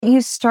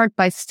You start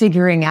by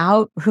figuring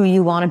out who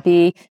you want to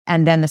be.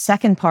 And then the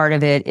second part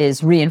of it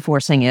is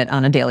reinforcing it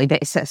on a daily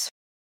basis.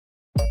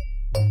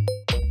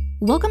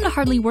 Welcome to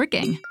Hardly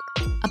Working,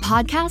 a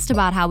podcast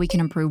about how we can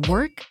improve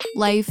work,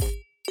 life,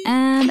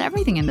 and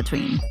everything in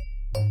between.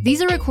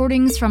 These are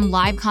recordings from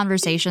live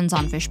conversations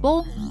on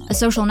Fishbowl, a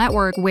social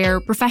network where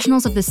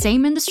professionals of the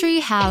same industry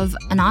have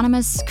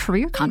anonymous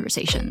career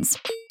conversations.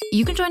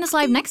 You can join us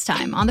live next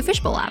time on the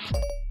Fishbowl app.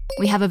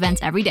 We have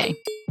events every day.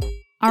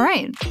 All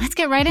right, let's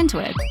get right into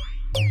it.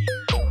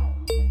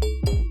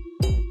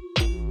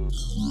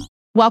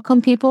 Welcome,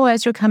 people,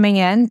 as you're coming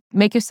in.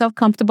 Make yourself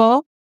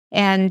comfortable.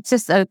 And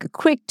just a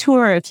quick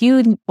tour, if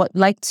you would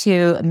like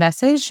to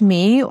message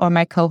me or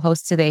my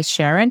co-host today,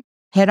 Sharon,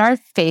 hit our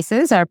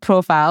faces, our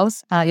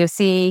profiles. You'll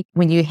see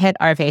when you hit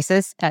our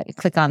faces,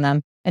 click on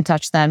them and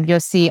touch them, you'll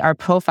see our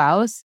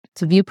profiles.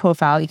 To view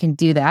profile, you can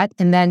do that.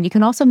 And then you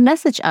can also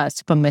message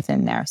us from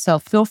within there. So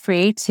feel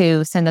free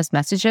to send us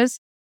messages.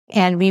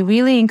 And we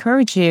really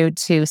encourage you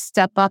to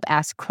step up,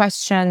 ask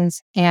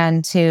questions,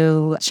 and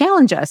to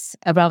challenge us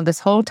around this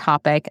whole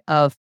topic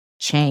of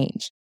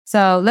change.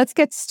 So let's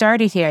get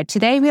started here.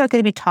 Today, we are going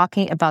to be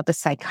talking about the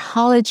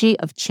psychology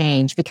of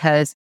change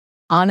because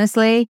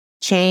honestly,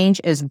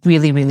 change is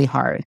really, really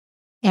hard.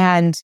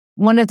 And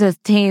one of the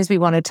things we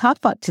want to talk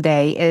about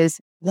today is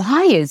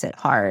why is it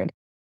hard?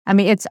 I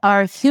mean, it's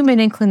our human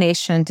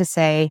inclination to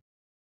say,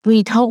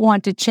 we don't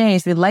want to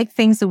change. We like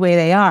things the way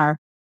they are.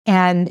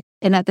 And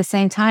at the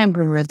same time,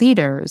 when we're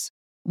leaders,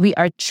 we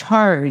are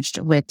charged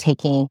with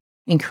taking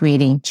and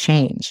creating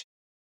change.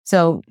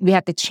 So we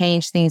have to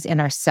change things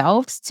in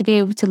ourselves to be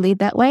able to lead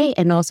that way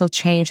and also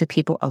change the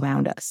people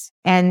around us.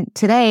 And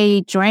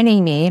today,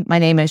 joining me, my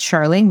name is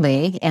Charlene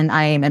Lee, and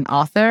I am an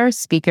author,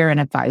 speaker, and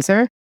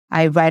advisor.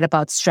 I write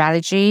about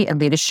strategy and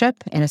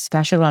leadership, and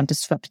especially on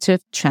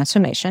disruptive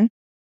transformation.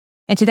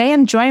 And today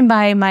I'm joined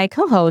by my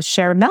co-host,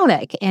 Sharon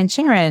Melnick. And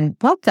Sharon,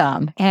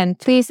 welcome. And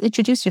please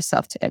introduce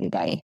yourself to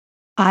everybody.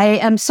 I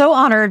am so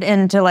honored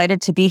and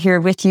delighted to be here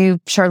with you,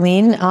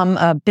 Charlene. I'm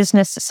a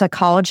business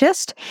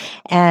psychologist,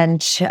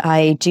 and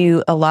I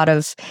do a lot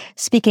of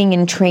speaking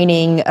and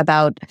training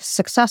about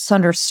success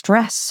under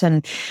stress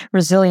and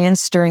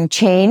resilience during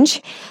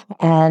change.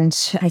 And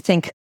I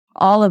think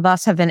all of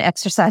us have been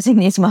exercising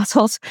these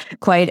muscles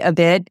quite a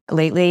bit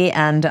lately,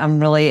 and I'm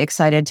really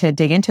excited to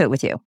dig into it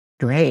with you.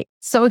 Great.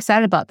 So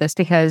excited about this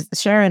because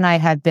Sharon and I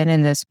have been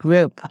in this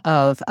group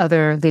of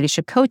other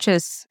leadership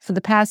coaches for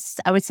the past,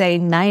 I would say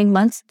 9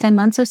 months, 10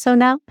 months or so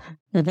now.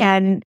 Mm-hmm.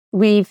 And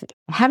we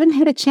haven't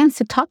had a chance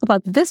to talk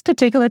about this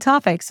particular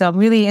topic. So I'm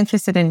really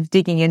interested in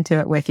digging into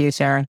it with you,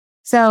 Sharon.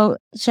 So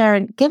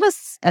Sharon, give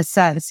us a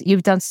sense.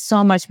 You've done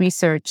so much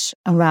research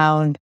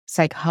around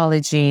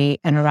psychology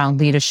and around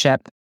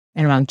leadership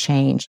and around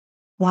change.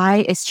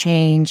 Why is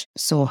change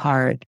so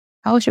hard?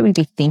 How should we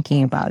be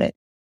thinking about it?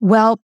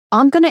 Well,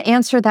 I'm going to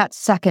answer that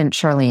second,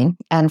 Charlene.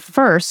 And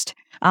first,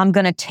 I'm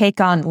going to take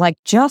on,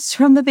 just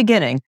from the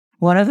beginning,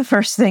 one of the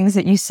first things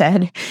that you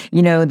said,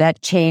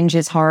 that change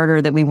is hard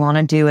or that we want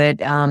to do it.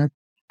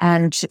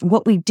 And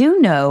what we do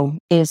know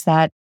is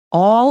that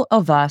all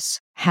of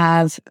us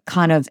have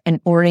kind of an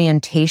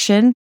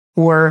orientation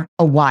or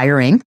a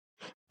wiring.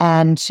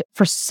 And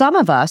for some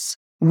of us,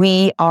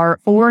 we are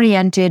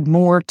oriented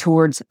more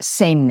towards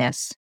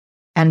sameness.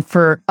 And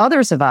for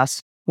others of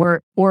us,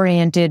 we're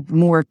oriented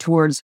more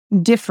towards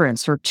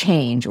difference or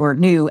change or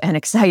new and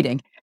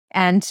exciting.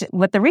 And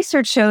what the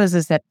research shows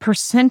is that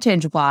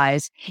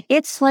percentage-wise,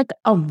 it's like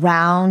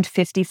around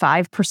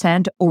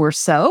 55% or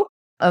so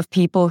of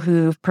people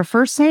who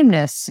prefer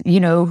sameness,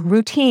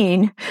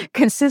 routine,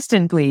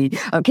 consistency,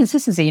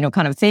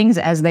 kind of things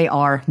as they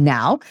are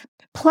now,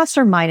 plus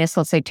or minus,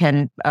 let's say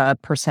 10%,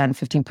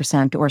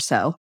 15% or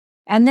so.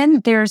 And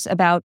then there's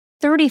about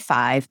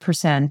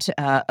 35%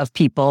 of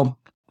people,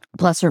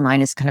 plus or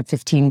minus kind of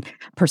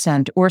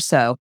 15% or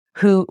so,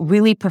 who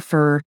really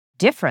prefer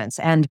difference.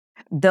 And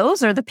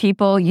those are the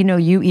people,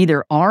 you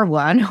either are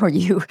one or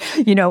you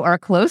are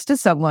close to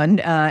someone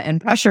and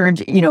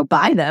pressured,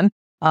 by them,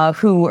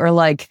 who are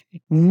like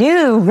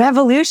new,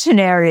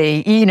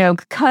 revolutionary,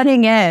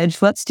 cutting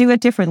edge. Let's do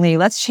it differently.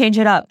 Let's change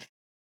it up.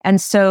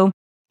 And so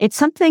it's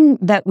something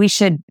that we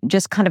should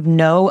just kind of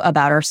know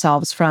about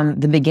ourselves from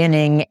the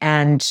beginning.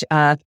 And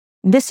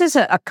this is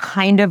a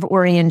kind of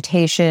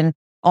orientation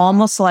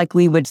almost like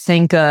we would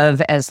think of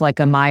as like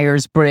a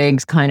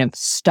Myers-Briggs kind of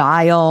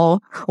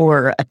style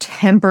or a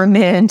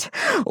temperament,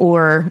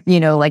 or,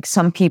 like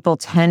some people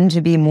tend to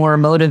be more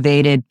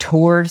motivated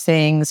toward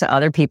things.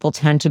 Other people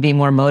tend to be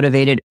more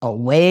motivated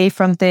away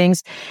from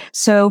things.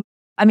 So,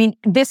 I mean,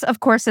 this, of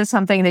course, is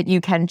something that you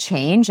can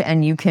change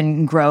and you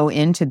can grow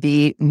into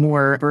be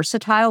more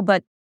versatile,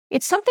 but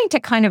it's something to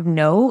kind of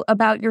know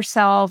about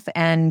yourself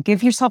and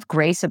give yourself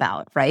grace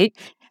about, right?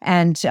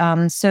 And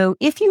so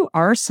if you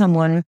are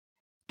someone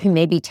who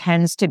maybe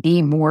tends to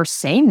be more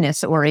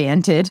sameness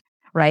oriented,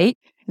 right?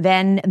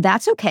 Then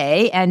that's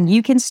okay. And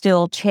you can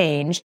still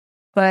change,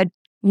 but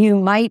you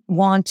might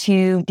want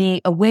to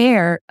be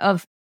aware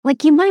of,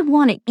 you might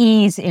want to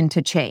ease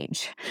into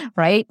change,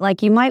 right?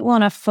 You might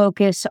want to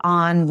focus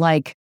on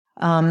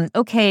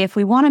okay, if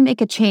we want to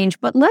make a change,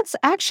 but let's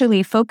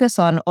actually focus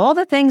on all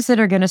the things that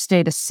are going to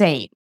stay the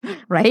same,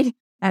 right?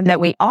 And that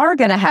we are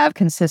going to have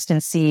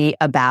consistency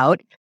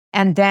about,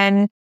 and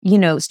then,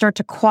 start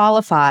to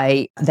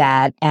qualify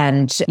that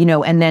and,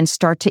 and then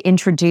start to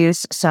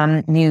introduce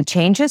some new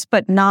changes,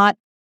 but not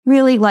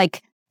really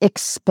like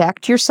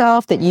expect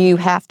yourself that you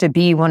have to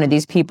be one of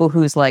these people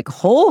who's like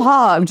whole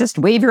hog, just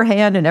wave your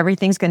hand and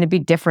everything's going to be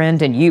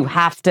different. And you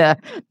have to,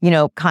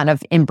 kind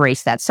of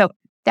embrace that. So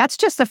that's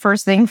just the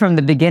first thing from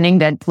the beginning,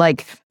 that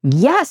like,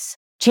 yes,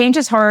 change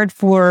is hard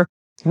for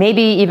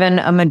maybe even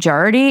a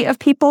majority of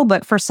people,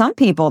 but for some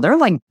people, they're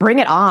like, bring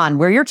it on.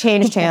 We're your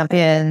change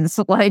champions.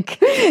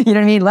 Like, you know what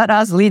I mean? Let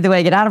us lead the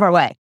way, get out of our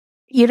way.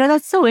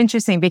 That's so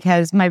interesting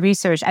because my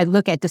research, I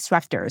look at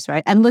disruptors,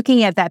 right? I'm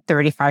looking at that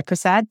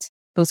 35%,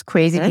 those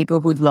crazy people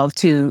who'd love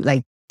to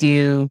like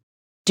do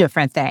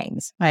different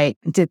things, right?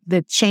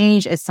 The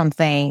change is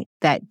something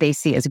that they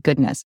see as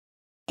goodness.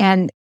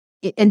 And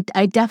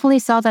I definitely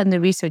saw that in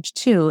the research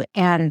too.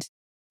 And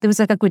there was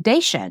like a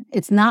gradation.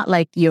 It's not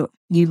like you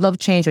love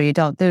change or you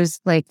don't. There's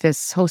like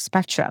this whole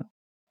spectrum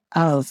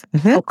of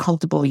how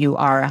comfortable you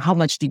are, how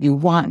much do you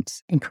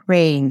want in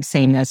creating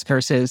sameness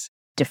versus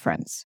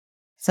difference.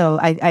 So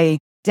I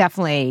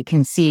definitely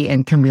can see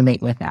and can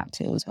relate with that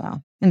too as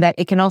well. And that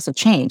it can also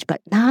change,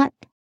 but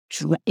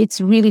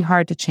it's really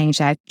hard to change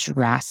that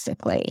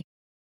drastically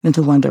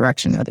into one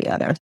direction or the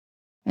other.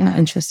 Yeah,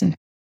 interesting.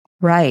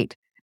 Right.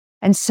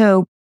 And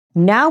so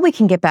now we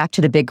can get back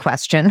to the big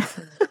question.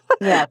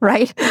 Yeah.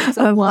 Right?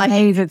 So why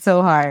is it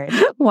so hard?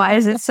 Why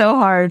is it so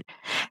hard?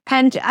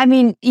 And I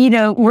mean,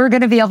 we're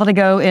going to be able to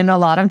go in a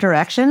lot of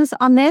directions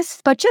on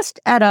this, but just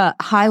at a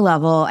high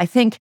level, I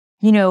think,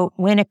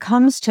 when it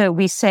comes to,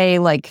 we say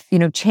like,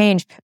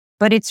 change,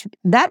 but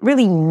that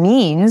really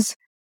means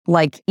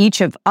like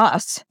each of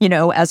us,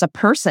 as a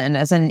person,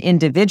 as an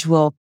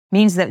individual,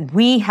 means that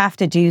we have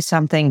to do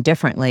something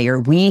differently,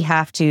 or we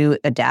have to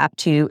adapt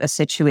to a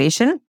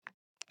situation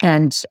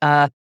and,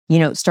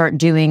 start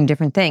doing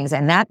different things.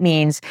 And that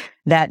means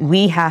that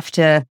we have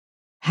to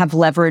have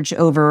leverage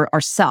over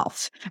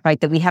ourselves, right?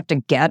 That we have to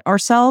get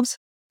ourselves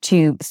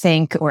to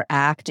think or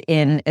act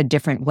in a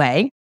different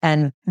way.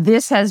 And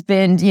this has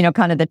been,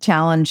 kind of the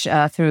challenge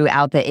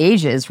throughout the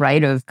ages,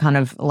 right? Of kind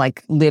of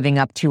like living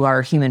up to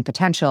our human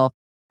potential.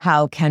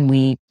 How can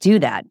we do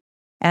that?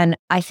 And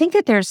I think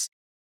that there's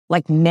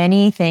like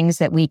many things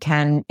that we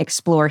can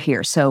explore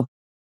here. So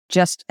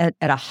just at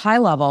a high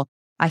level,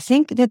 I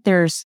think that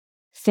there's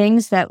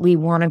things that we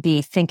want to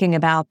be thinking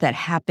about that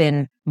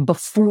happen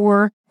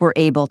before we're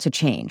able to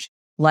change.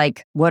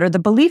 Like, what are the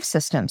belief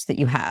systems that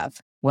you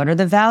have? What are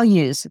the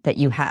values that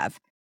you have?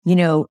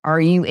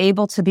 Are you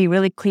able to be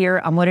really clear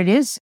on what it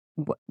is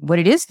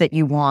that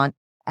you want,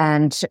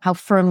 and how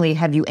firmly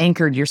have you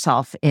anchored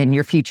yourself in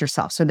your future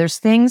self? So there's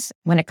things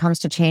when it comes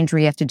to change where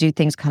you have to do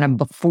things kind of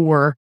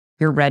before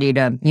you're ready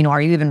to,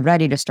 are you even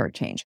ready to start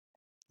change?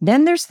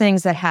 Then there's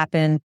things that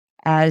happen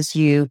as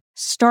you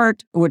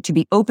start or to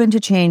be open to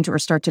change or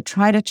start to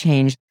try to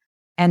change.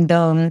 And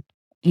then,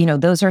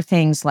 those are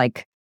things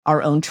like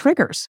our own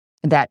triggers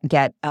that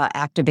get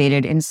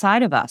activated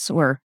inside of us,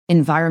 or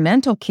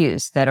environmental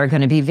cues that are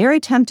going to be very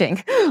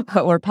tempting,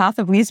 or path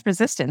of least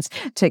resistance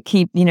to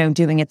keep,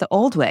 doing it the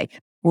old way,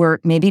 or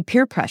maybe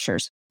peer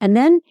pressures. And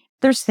then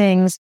there's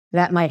things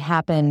that might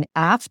happen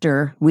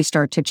after we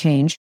start to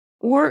change,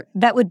 or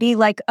that would be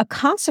like a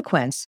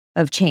consequence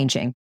of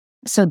changing.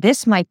 So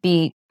this might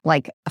be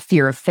like a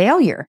fear of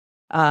failure,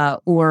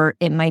 or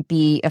it might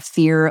be a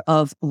fear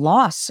of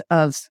loss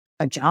of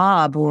a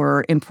job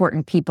or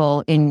important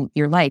people in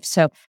your life.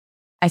 So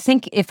I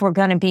think if we're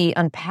going to be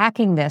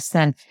unpacking this,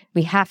 then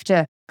we have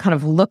to kind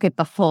of look at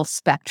the full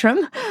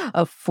spectrum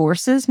of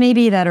forces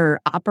maybe that are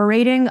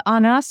operating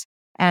on us.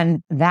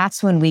 And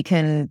that's when we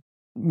can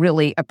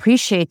really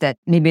appreciate that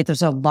maybe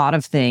there's a lot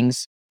of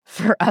things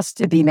for us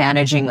to be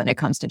managing when it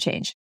comes to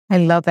change. I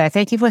love that.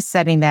 Thank you for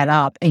setting that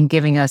up and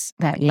giving us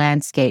that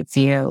landscape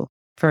view.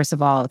 First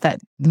of all,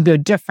 that they're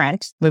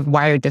different, we're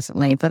wired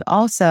differently, but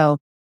also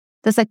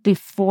there's like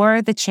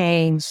before the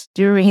change,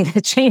 during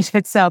the change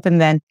itself, and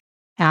then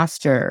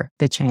after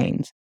the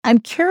change. I'm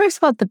curious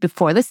about the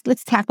before.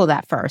 Let's tackle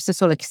that first, just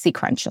sort of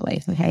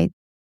sequentially. Okay.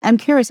 I'm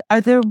curious,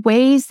 are there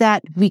ways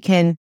that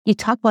you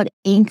talk about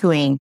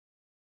anchoring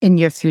in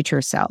your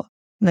future self?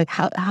 Like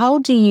how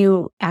do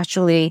you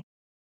actually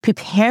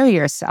prepare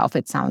yourself,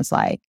 it sounds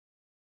like,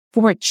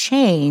 for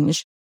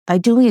change by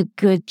doing a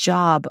good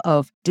job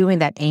of doing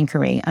that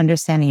anchoring,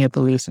 understanding your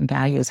beliefs and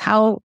values?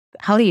 How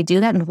do you do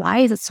that, and why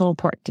is it so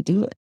important to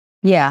do it?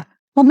 Yeah.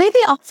 Well, maybe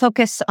I'll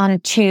focus on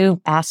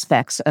two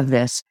aspects of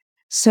this.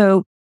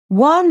 So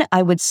one,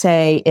 I would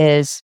say,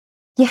 is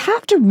you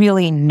have to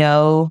really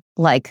know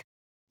like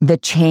the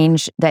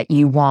change that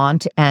you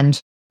want, and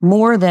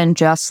more than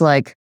just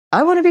like,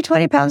 I want to be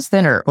 20 pounds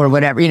thinner or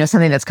whatever,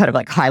 something that's kind of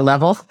like high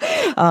level.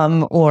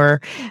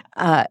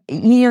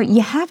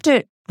 You have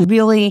to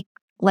really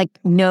like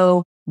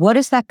know, what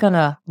is that going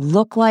to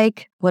look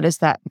like? What is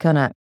that going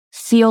to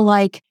feel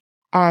like?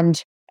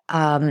 And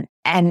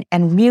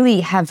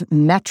really have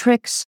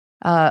metrics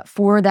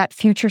for that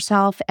future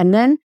self. And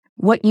then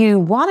what you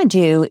want to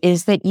do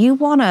is that you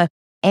want to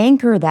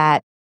anchor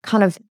that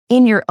kind of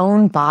in your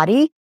own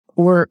body,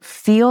 or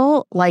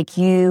feel like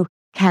you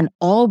can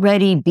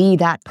already be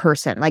that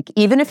person. Like,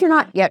 even if you're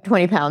not yet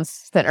 20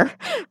 pounds thinner,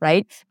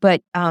 right?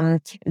 But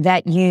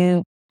that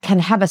you can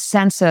have a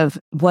sense of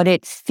what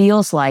it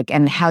feels like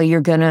and how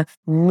you're going to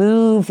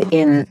move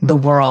in the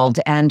world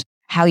and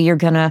how you're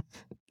going to,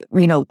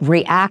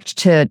 react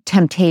to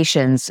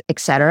temptations,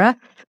 etc.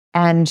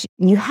 And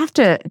you have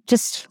to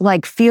just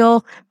like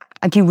feel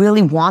like you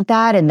really want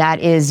that. And that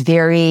is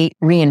very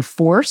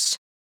reinforced.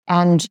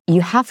 And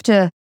you have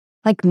to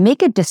like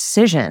make a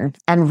decision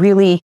and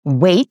really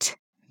weight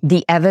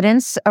the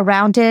evidence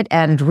around it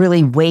and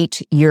really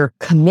weight your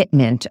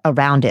commitment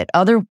around it.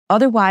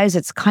 Otherwise,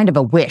 it's kind of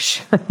a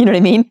wish, you know what I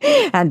mean?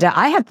 And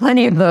I have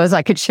plenty of those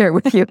I could share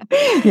with you,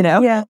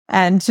 Yeah.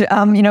 And,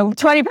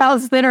 20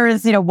 pounds thinner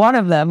is, one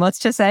of them, let's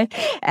just say.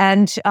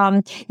 And,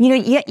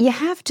 you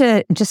have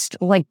to just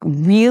like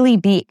really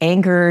be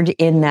anchored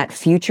in that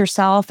future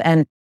self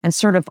and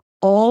sort of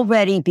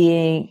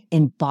already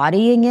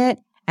embodying it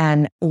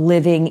and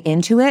living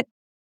into it.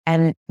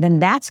 And then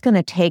that's going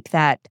to take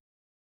that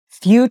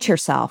future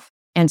self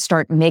and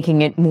start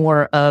making it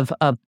more of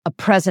a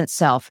present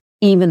self,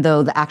 even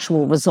though the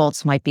actual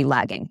results might be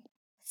lagging.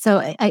 So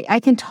I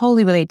can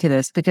totally relate to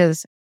this,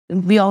 because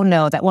we all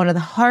know that one of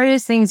the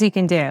hardest things you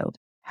can do,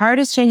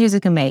 hardest changes you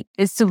can make,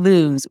 is to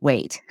lose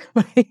weight.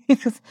 Right?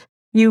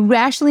 You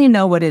rationally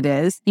know what it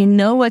is. You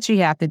know what you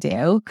have to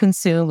do: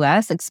 consume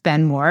less,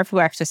 expend more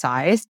for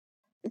exercise.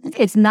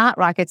 It's not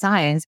rocket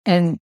science,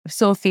 and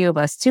so few of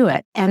us do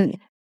it. And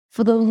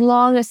for the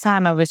longest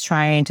time, I was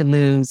trying to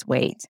lose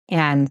weight.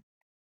 And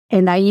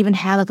I even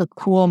had like a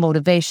cool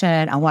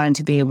motivation. I wanted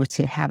to be able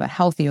to have a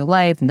healthier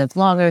life and live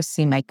longer,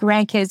 see my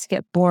grandkids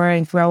get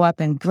born, grow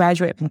up, and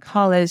graduate from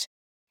college.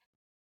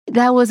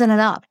 That wasn't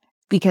enough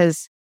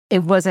because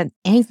it wasn't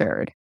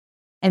anchored.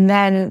 And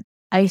then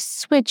I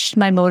switched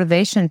my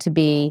motivation to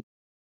be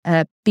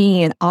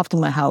being in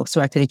optimal health so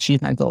I could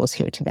achieve my goals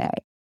here today.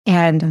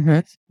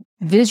 And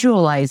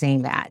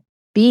visualizing that,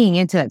 being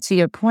into that, to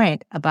your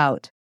point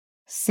about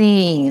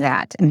seeing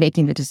that and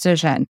making the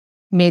decision,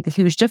 made a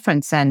huge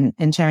difference. And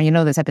Sharon, you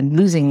know this, I've been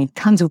losing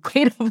tons of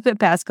weight over the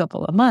past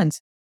couple of months,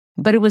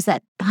 but it was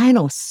that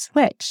final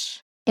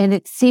switch. And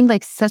it seemed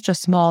like such a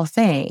small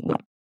thing,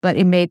 but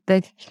it made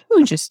the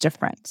hugest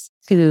difference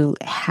to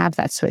have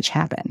that switch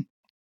happen.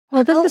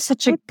 Well, this is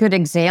such a good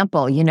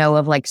example,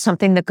 of like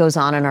something that goes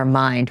on in our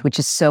mind, which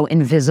is so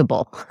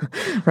invisible,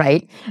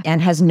 right?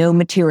 And has no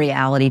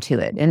materiality to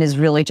it and is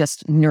really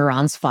just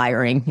neurons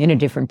firing in a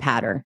different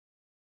pattern,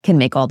 can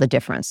make all the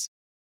difference.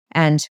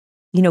 And,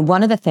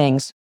 one of the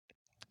things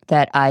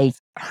that I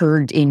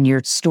heard in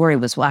your story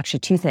was, well, actually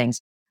two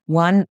things.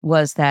 One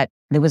was that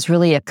there was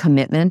really a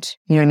commitment,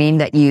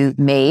 that you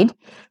made,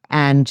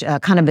 and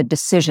kind of a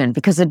decision,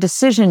 because a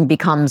decision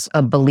becomes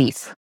a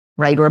belief,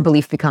 right? Or a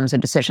belief becomes a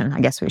decision, I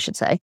guess we should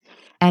say.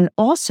 And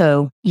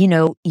also,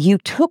 you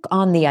took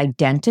on the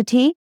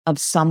identity of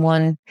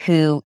someone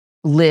who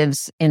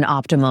lives in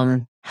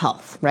optimum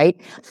health,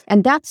 right?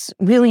 And that's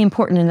really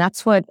important. And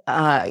that's what,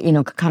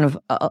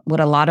 what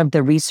a lot of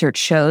the research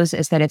shows,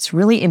 is that it's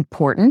really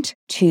important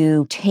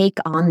to take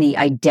on the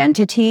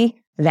identity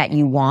that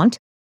you want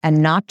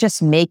and not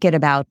just make it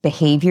about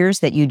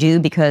behaviors that you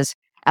do, because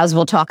as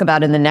we'll talk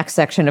about in the next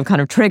section of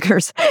kind of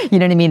triggers, you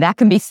know what I mean? That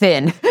can be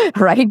thin,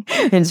 right?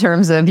 In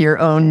terms of your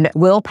own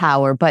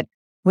willpower. But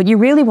what you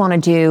really want to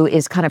do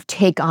is kind of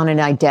take on an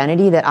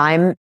identity that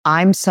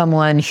I'm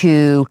someone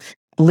who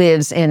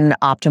lives in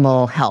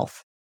optimal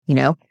health,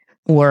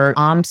 or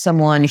I'm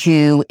someone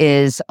who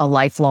is a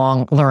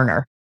lifelong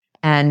learner.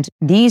 And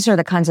these are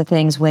the kinds of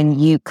things, when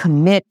you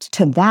commit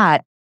to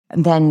that,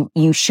 then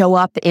you show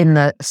up in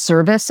the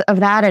service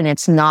of that. And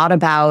it's not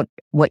about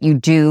what you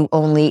do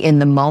only in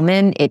the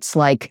moment. It's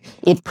like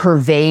it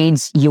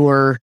pervades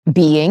your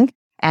being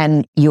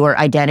and your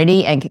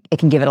identity, and it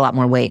can give it a lot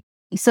more weight.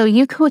 So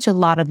you coach a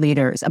lot of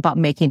leaders about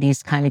making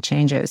these kind of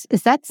changes.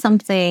 Is that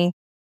something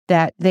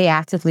that they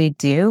actively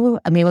do?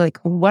 I mean, like,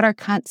 what are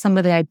some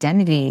of the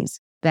identities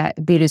that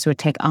leaders would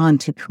take on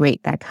to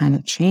create that kind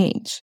of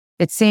change?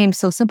 It seems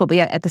so simple, but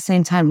yet at the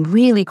same time,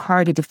 really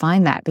hard to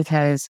define that,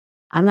 because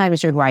I'm not even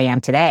sure who I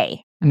am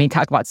today. I mean,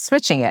 talk about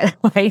switching it,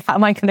 right? How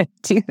am I going to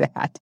do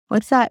that?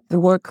 What's that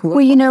work? Well,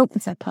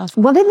 is that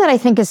possible? One thing that I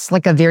think is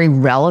like a very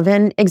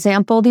relevant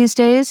example these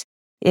days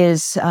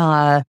is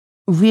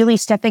really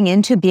stepping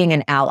into being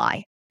an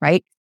ally,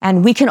 right?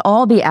 And we can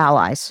all be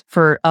allies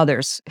for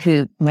others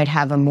who might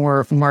have a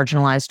more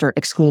marginalized or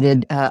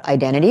excluded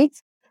identity.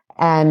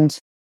 And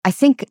I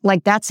think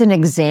like that's an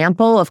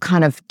example of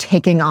kind of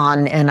taking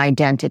on an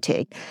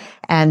identity.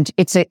 And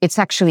it's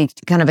actually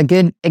kind of a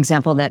good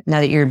example that now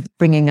that you're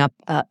bringing up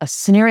a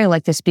scenario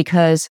like this,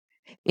 because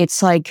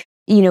it's like,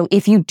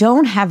 if you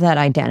don't have that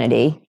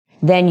identity,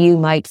 then you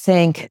might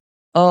think,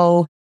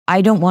 oh,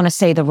 I don't want to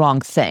say the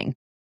wrong thing.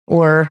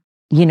 Or,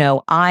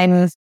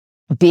 I'm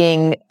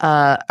being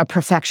a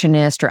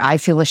perfectionist, or I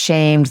feel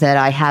ashamed that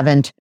I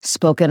haven't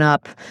spoken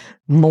up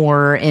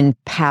more in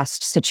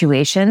past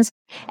situations.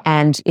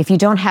 And if you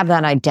don't have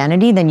that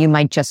identity, then you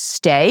might just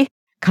stay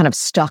kind of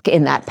stuck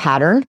in that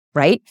pattern,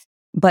 right?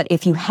 But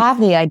if you have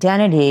the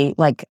identity,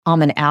 like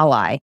I'm an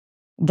ally,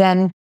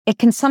 then it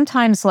can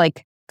sometimes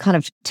like kind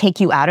of take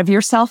you out of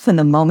yourself in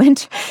the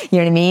moment, you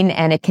know what I mean?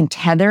 And it can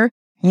tether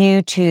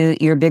you to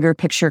your bigger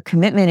picture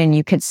commitment. And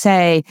you could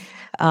say,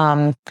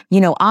 I'm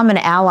an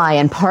ally,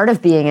 and part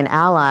of being an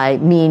ally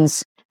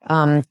means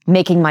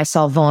making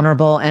myself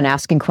vulnerable and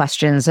asking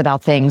questions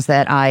about things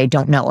that I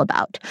don't know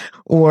about,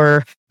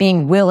 or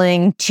being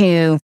willing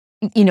to,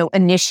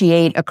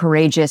 initiate a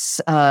courageous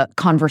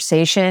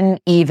conversation,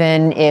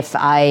 even if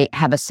I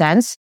have a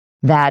sense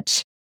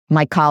that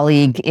my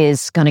colleague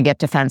is going to get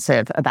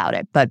defensive about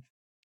it. But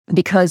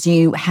because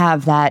you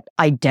have that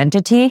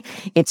identity,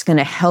 it's going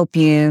to help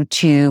you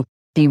to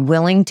be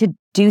willing to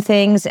do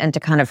things and to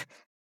kind of,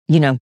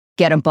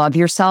 get above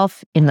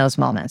yourself in those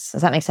moments.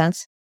 Does that make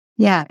sense?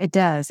 Yeah, it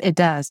does. It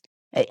does.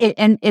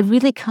 And it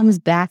really comes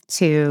back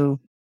to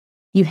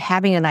you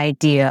having an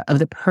idea of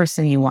the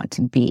person you want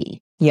to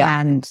be.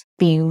 Yeah. And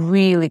being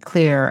really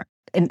clear.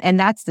 And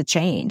that's the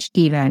change,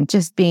 even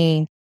just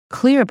being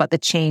clear about the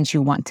change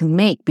you want to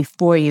make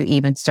before you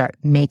even start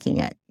making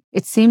it.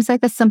 It seems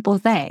like a simple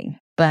thing,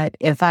 but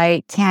if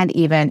I can't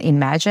even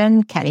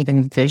imagine, can't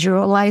even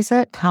visualize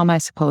it, how am I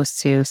supposed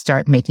to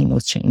start making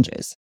those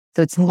changes?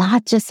 So it's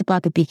not just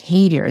about the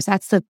behaviors.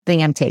 That's the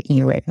thing I'm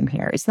taking away from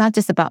here. It's not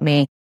just about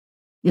me,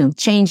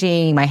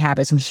 changing my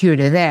habits from here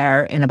to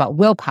there and about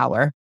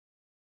willpower.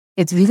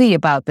 It's really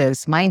about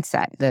this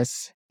mindset,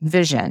 this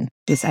vision,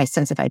 this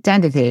sense of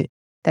identity,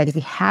 that if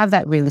you have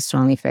that really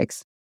strongly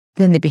fixed,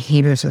 then the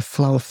behaviors will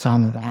flow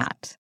from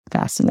that.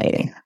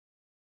 Fascinating.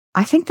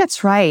 I think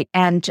that's right.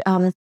 And,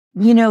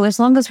 as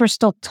long as we're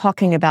still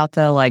talking about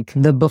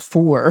the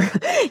before,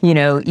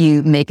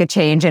 you make a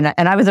change. And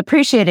I was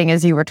appreciating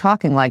as you were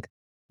talking, like,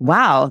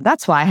 wow,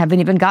 that's why I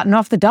haven't even gotten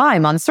off the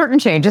dime on certain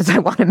changes I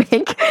want to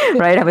make,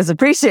 right? I was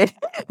appreciating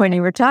when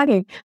you were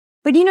talking.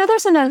 But,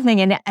 there's another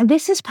thing, and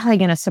this is probably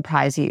going to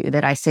surprise you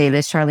that I say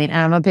this, Charlene, and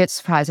I'm a bit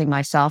surprising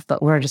myself,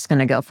 but we're just going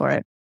to go for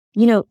it.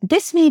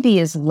 This maybe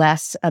is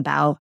less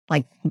about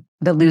like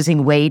the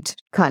losing weight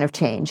kind of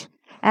change.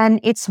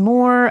 And it's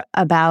more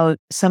about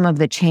some of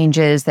the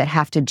changes that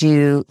have to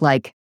do,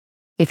 like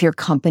if your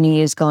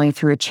company is going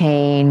through a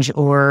change,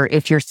 or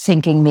if you're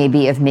thinking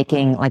maybe of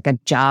making like a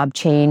job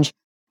change,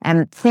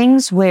 and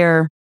things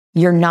where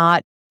you're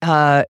not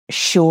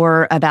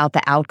sure about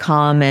the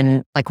outcome,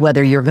 and like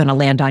whether you're going to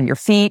land on your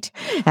feet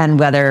and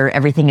whether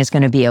everything is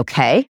going to be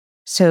okay.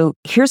 So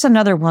here's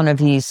another one of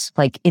these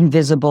like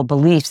invisible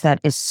beliefs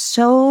that is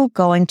so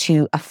going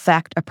to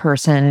affect a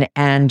person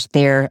and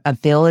their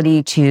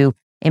ability to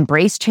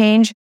embrace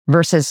change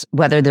versus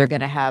whether they're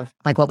going to have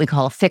like what we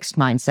call a fixed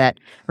mindset,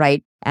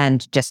 right?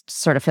 And just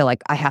sort of feel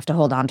like I have to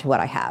hold on to what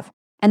I have.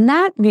 And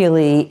that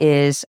really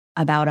is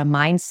about a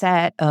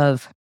mindset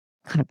of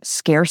kind of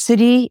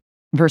scarcity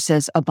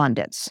versus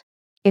abundance.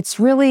 It's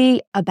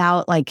really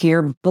about like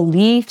your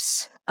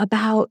beliefs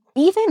about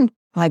even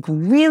like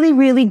really,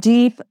 really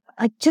deep,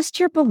 like just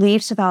your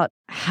beliefs about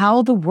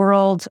how the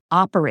world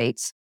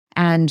operates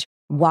and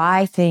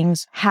why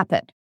things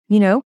happen,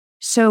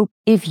 So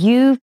if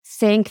you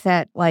think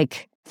that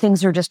like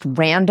things are just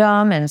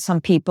random and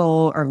some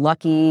people are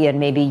lucky and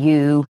maybe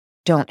you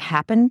don't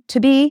happen to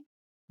be,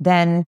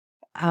 then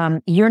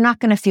you're not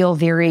going to feel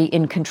very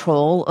in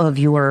control of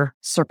your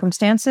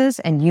circumstances.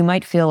 And you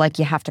might feel like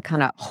you have to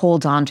kind of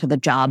hold on to the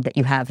job that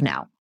you have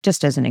now,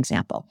 just as an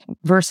example.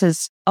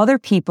 Versus other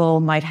people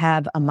might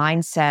have a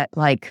mindset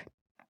like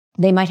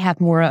they might have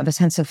more of a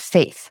sense of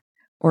faith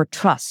or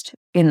trust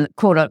in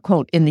quote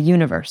unquote in the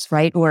universe,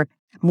 right? Or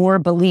more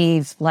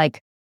believe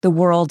like the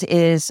world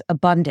is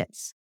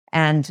abundance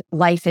and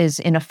life is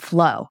in a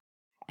flow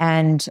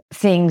and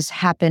things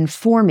happen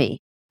for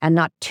me and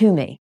not to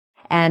me.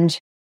 And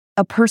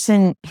a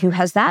person who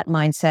has that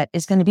mindset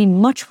is going to be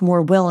much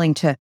more willing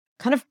to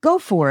kind of go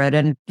for it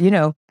and,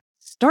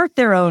 start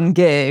their own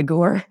gig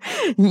or,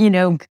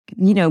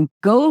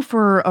 go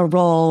for a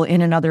role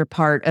in another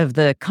part of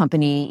the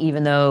company,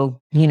 even though,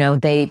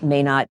 they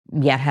may not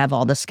yet have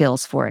all the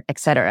skills for it, et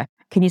cetera.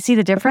 Can you see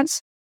the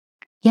difference?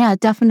 Yeah,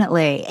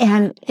 definitely.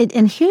 And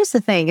here's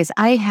the thing is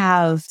I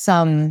have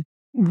some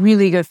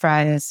really good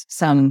friends,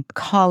 some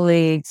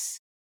colleagues,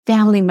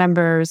 family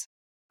members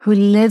who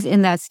live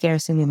in that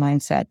scarcity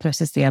mindset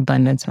versus the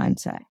abundance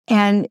mindset.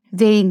 And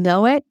they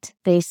know it,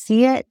 they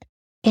see it,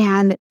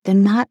 and they're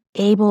not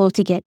able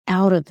to get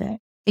out of it.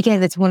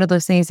 Again, it's one of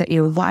those things that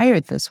you're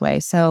wired this way.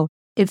 So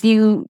if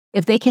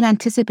they can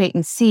anticipate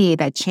and see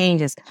that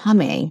change is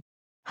coming,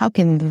 how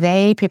can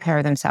they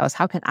prepare themselves?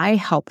 How can I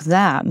help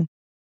them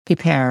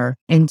prepare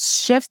and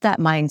shift that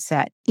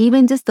mindset,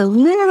 even just a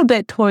little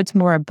bit towards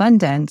more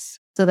abundance,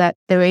 so that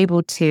they're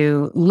able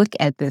to look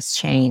at this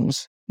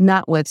change,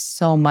 not with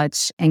so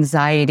much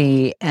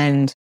anxiety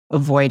and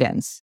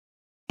avoidance,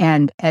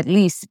 and at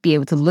least be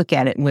able to look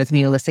at it with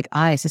realistic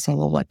eyes to say,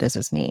 well, what does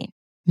this mean?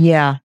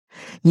 Yeah.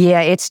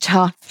 Yeah, it's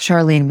tough,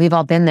 Charlene. We've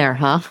all been there,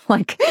 huh?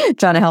 Like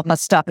trying to help a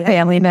stuck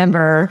family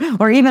member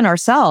or even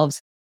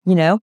ourselves, you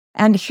know?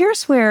 And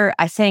here's where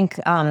I think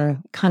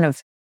kind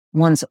of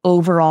one's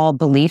overall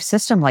belief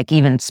system, like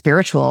even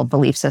spiritual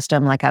belief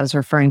system, like I was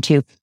referring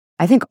to,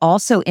 I think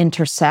also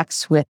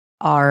intersects with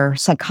our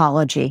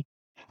psychology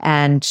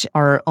and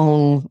our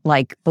own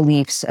like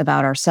beliefs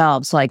about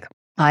ourselves. Like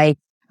I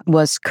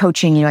was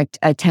coaching,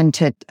 I tend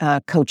to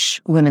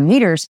coach women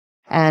leaders.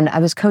 And I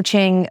was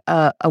coaching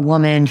a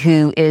woman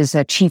who is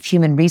a chief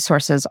human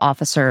resources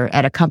officer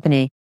at a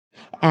company.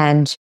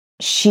 And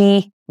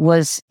she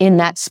was in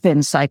that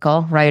spin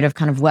cycle, right, of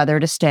kind of whether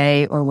to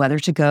stay or whether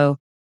to go.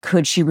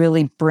 Could she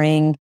really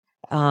bring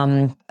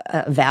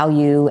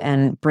value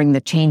and bring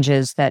the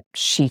changes that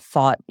she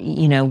thought,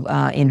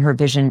 in her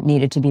vision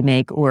needed to be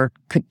made, or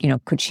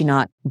could she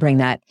not bring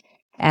that?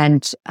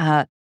 And,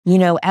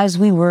 as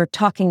we were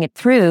talking it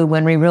through,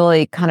 when we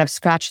really kind of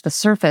scratched the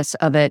surface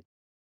of it,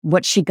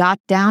 what she got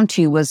down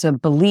to was a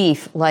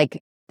belief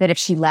like that if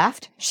she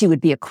left, she would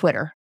be a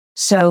quitter.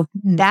 So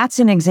that's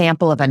an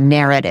example of a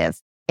narrative,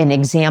 an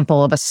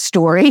example of a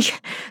story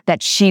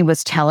that she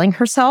was telling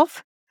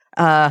herself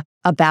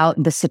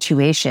about the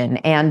situation.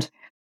 And,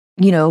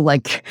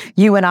 like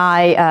you and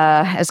I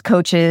as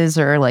coaches,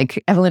 or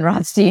like Evelyn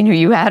Rothstein, who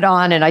you had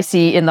on, and I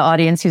see in the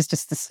audience who's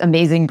just this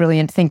amazing,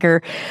 brilliant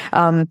thinker,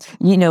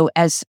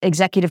 as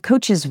executive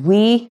coaches,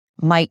 we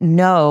might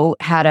know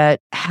how to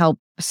help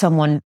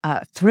someone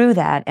through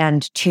that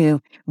and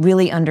to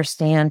really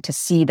understand, to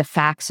see the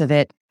facts of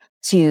it,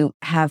 to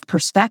have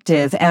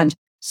perspective. And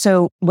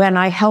so when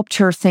I helped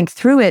her think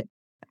through it,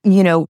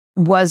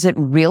 was it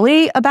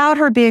really about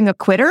her being a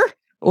quitter?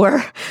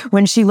 Or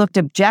when she looked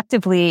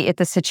objectively at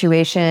the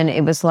situation,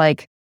 it was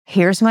like,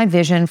 here's my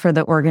vision for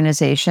the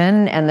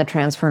organization and the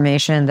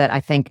transformation that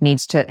I think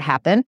needs to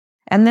happen.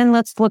 And then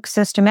let's look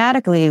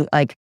systematically,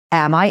 like,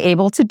 am I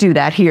able to do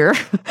that here?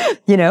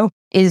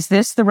 Is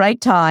this the right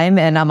time?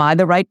 And am I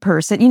the right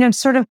person?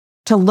 Sort of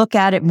to look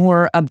at it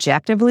more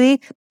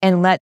objectively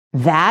and let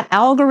that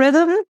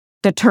algorithm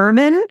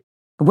determine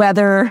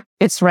whether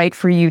it's right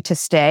for you to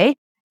stay.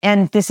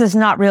 And this is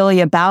not really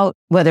about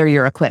whether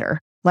you're a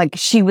quitter. Like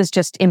she was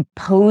just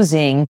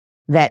imposing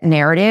that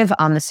narrative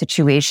on the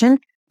situation,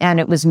 and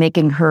it was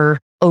making her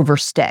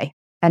overstay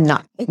and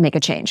not make a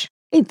change.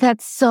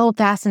 That's so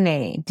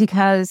fascinating,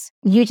 because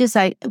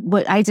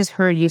what I just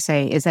heard you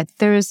say is that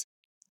there's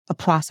a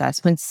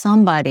process when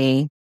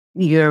somebody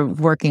you're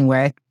working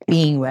with,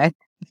 being with,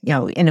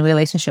 in a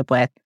relationship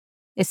with,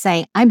 is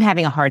saying, I'm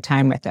having a hard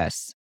time with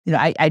this.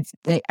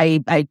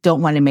 I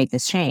don't want to make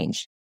this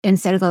change.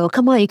 Instead of going, well,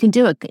 come on, you can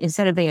do it.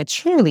 Instead of being a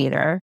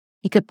cheerleader,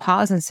 you could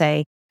pause and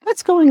say,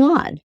 what's going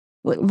on?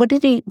 What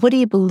do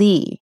you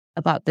believe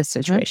about this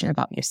situation,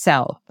 about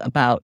yourself,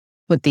 about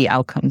what the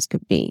outcomes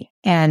could be,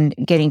 and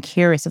getting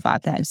curious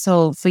about that.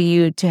 So for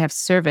you to have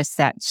service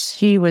that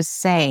she was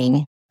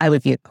saying, I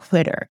would be a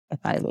quitter if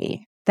I leave,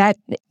 that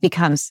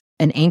becomes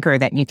an anchor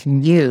that you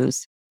can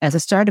use as a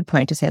starting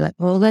point to say, like,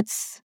 well,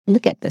 let's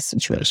look at this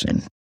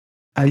situation.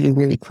 Are you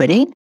really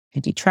quitting?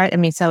 Did you try?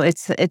 So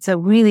it's a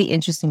really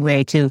interesting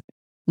way to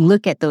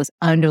look at those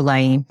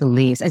underlying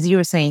beliefs, as you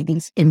were saying,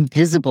 these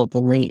invisible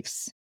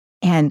beliefs.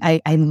 And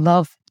I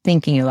love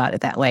thinking about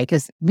it that way,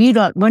 because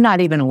we're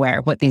not even aware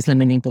of what these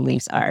limiting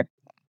beliefs are,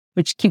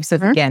 which keeps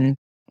us again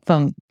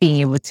from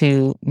being able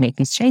to make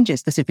these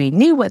changes. Because if we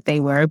knew what they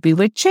were, we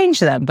would change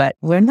them, but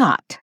we're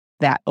not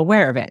that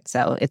aware of it.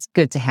 So it's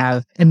good to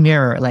have a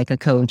mirror, like a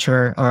coach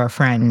or a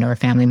friend or a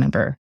family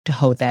member, to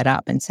hold that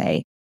up and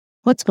say,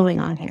 what's going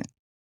on here?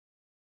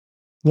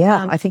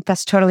 Yeah, I think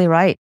that's totally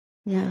right.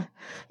 Yeah.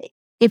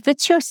 If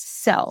it's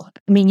yourself,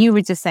 you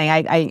were just saying,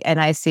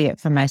 I see it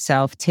for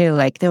myself too.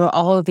 Like there are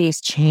all of these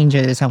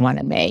changes I want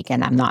to make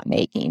and I'm not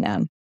making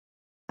them.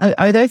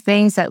 Are there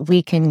things that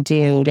we can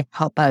do to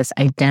help us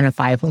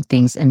identify what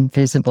these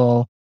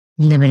invisible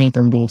limiting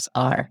beliefs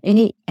are?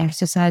 Any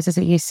exercises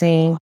that you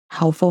see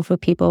helpful for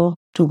people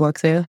to work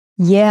through?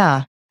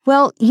 Yeah.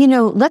 Well,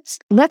 let's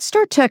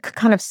start to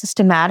kind of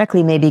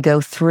systematically maybe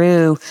go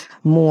through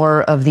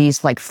more of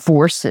these like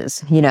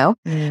forces,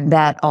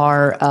 that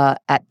are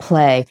at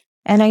play.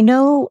 And I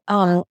know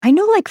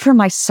like for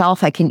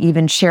myself, I can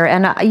even share,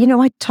 and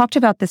I talked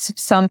about this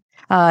some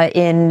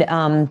in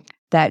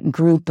that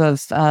group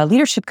of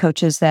leadership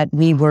coaches that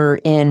we were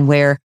in,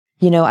 where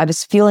I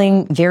was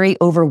feeling very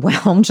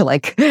overwhelmed,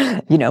 like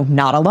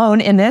not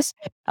alone in this,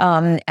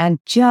 and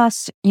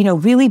just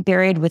really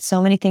buried with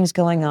so many things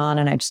going on,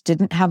 and I just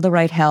didn't have the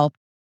right help.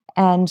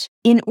 And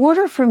in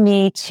order for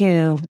me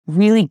to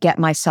really get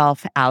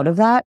myself out of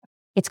that,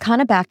 it's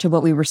kind of back to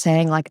what we were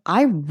saying. Like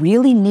I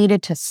really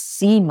needed to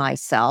see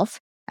myself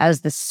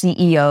as the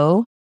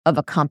CEO of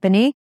a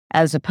company,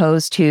 as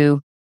opposed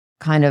to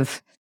kind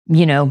of,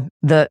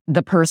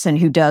 the person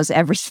who does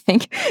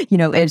everything,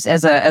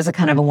 as a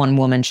kind of a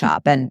one-woman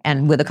shop,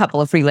 and with a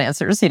couple of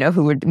freelancers,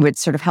 who would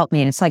sort of help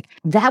me. And it's like,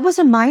 that was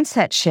a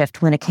mindset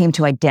shift when it came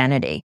to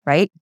identity,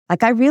 right?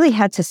 Like I really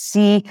had to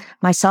see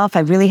myself. I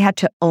really had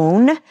to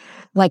own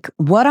like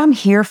what I'm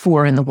here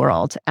for in the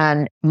world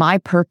and my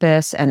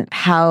purpose and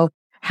how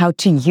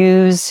to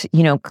use,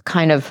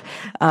 kind of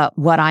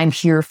what I'm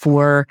here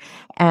for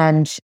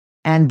and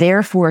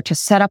therefore to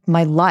set up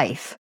my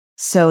life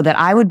so that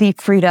I would be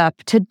freed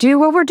up to do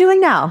what we're doing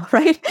now,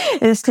 right?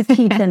 Is to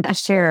teach and to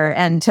share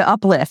and to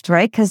uplift,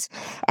 right?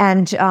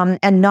 And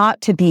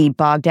not to be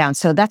bogged down.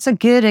 So that's a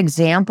good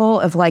example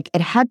of like,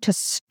 it had to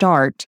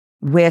start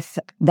with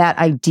that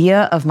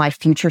idea of my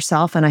future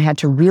self. And I had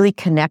to really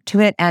connect to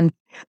it. And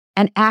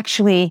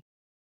actually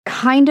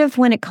kind of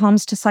when it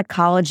comes to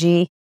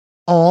psychology,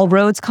 all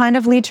roads kind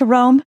of lead to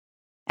Rome.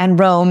 And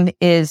Rome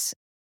is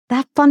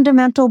that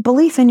fundamental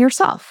belief in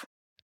yourself.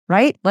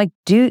 Right?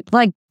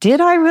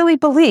 Did I really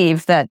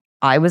believe that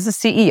I was a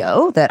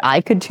CEO, that I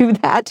could do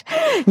that?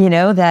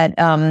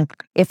 That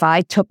if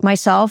I took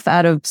myself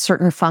out of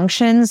certain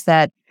functions,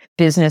 that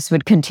business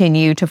would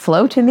continue to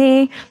flow to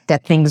me,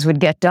 that things would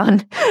get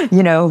done,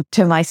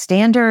 to my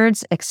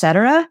standards, et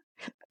cetera.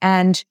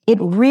 And it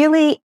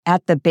really,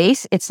 at the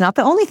base, it's not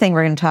the only thing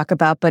we're going to talk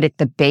about, but at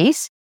the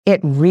base, it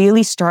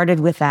really started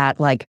with that,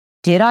 like,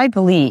 did I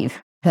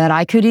believe that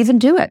I could even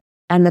do it?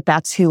 And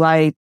that's who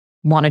I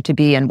wanted to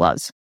be and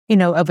was.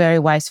 A very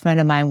wise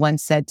friend of mine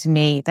once said to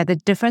me that the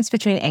difference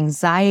between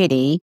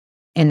anxiety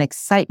and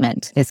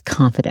excitement is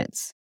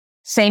confidence.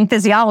 Same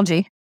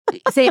physiology.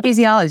 Same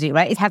physiology,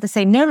 right? It has the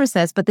same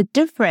nervousness, but the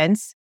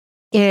difference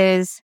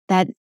is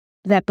that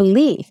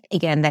belief,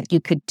 again, that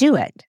you could do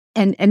it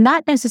and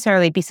not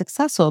necessarily be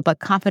successful, but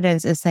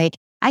confidence is like,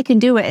 I can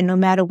do it. And no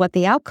matter what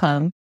the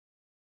outcome,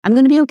 I'm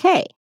going to be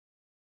okay.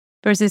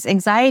 Versus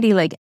anxiety,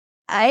 like,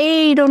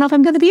 I don't know if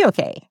I'm going to be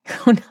okay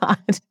or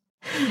not.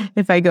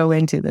 If I go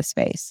into the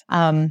space.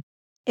 And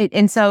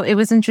so it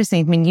was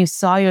interesting. I mean, you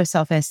saw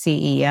yourself as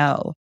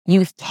CEO.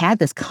 You had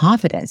this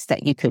confidence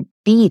that you could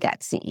be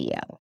that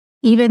CEO,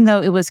 even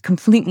though it was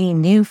completely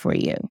new for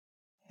you,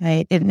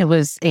 right? It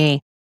was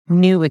a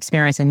new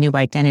experience, a new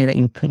identity that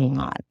you're putting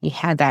on. You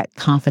had that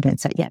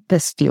confidence that, yeah,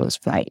 this feels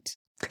right.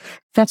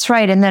 That's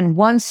right. And then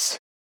once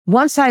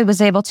I was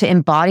able to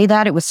embody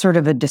that, it was sort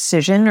of a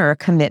decision or a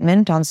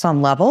commitment on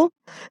some level.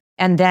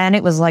 And then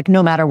it was like,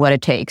 no matter what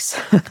it takes,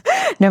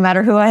 no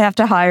matter who I have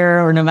to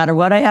hire or no matter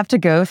what I have to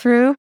go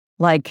through,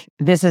 like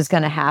this is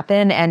going to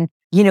happen. And,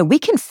 we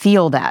can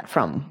feel that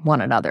from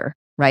one another,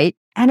 right?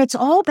 And it's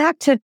all back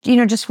to,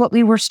 just what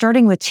we were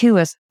starting with too,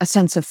 as a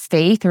sense of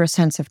faith or a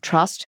sense of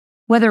trust,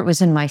 whether it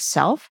was in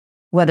myself,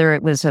 whether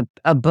it was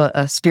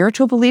a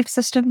spiritual belief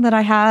system that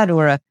I had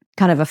or a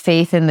kind of a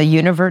faith in the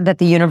universe, that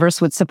the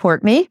universe would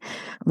support me,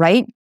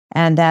 right?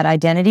 And that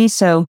identity.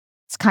 So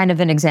it's kind of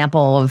an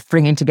example of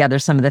bringing together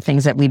some of the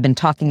things that we've been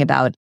talking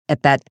about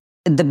at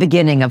the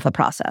beginning of the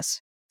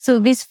process. So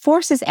these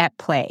forces at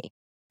play,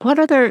 what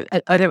are there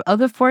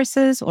other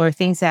forces or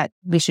things that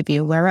we should be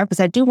aware of?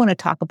 Because I do want to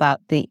talk about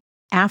the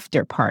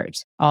after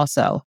part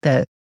also,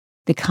 the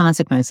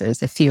consequences,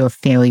 the fear of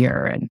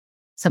failure and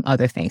some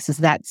other things. So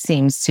that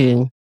seems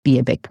to be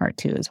a big part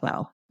too as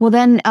well. Well,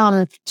 then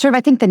I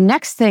think the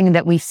next thing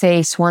that we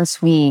face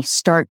once we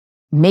start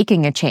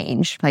making a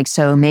change, like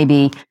so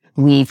maybe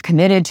we've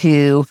committed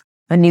to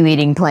a new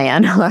eating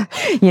plan,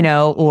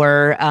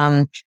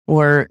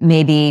 or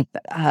maybe,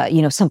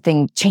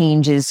 something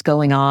changes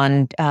going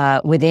on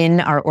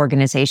within our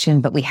organization,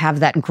 but we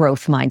have that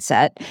growth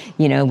mindset.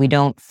 We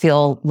don't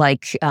feel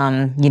like,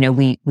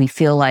 we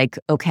feel like,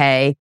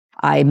 okay,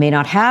 I may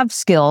not have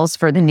skills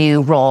for the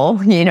new role,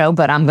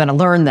 but I'm going to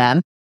learn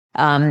them.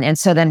 And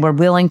so then we're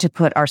willing to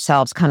put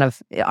ourselves kind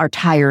of our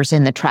tires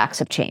in the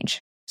tracks of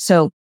change.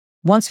 So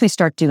once we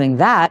start doing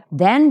that,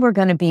 then we're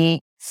going to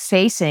be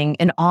facing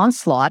an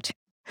onslaught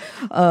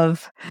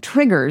of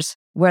triggers,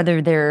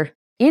 whether they're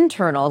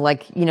internal,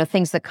 like,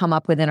 things that come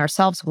up within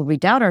ourselves where we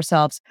doubt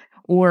ourselves,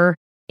 or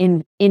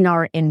in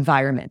our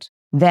environment.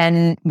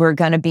 Then we're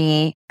going to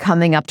be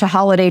coming up to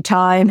holiday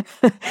time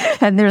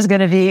and there's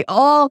going to be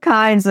all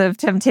kinds of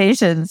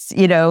temptations,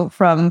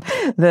 from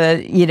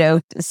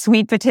the,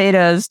 sweet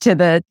potatoes to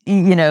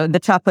the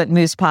chocolate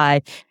mousse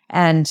pie.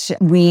 And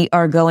we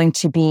are going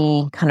to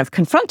be kind of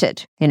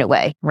confronted in a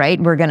way, right?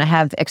 We're going to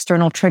have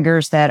external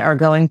triggers that are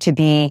going to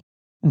be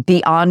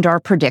beyond our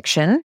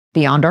prediction,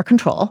 beyond our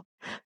control.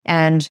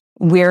 And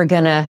we're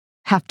going to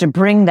have to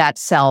bring that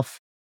self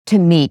to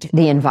meet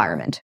the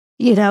environment.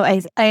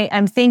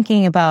 I'm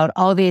thinking about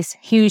all these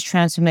huge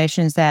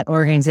transformations that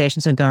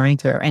organizations are going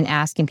through and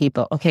asking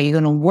people, okay, you're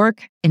going to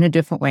work in a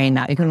different way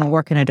now. You're going to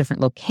work in a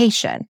different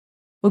location.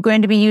 We're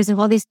going to be using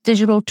all these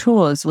digital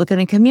tools. We're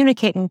going to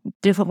communicate in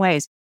different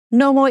ways.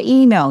 No more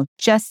email,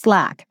 just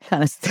Slack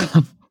kind of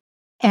stuff.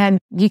 And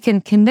you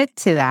can commit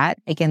to that.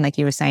 Again, like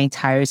you were saying,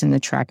 tires in the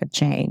track of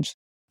change.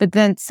 But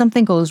then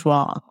something goes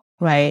wrong,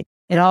 right?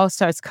 It all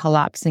starts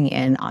collapsing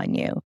in on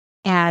you.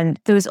 And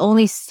there's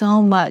only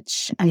so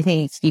much, I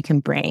think, you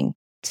can bring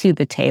to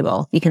the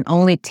table. You can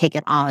only take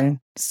it on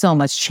so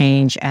much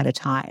change at a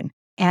time.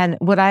 And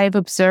what I've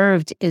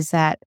observed is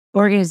that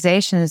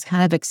organizations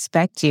kind of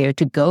expect you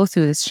to go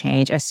through this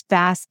change as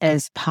fast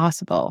as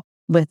possible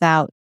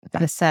without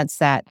the sense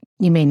that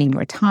you may need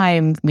more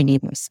time, we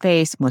need more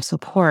space, more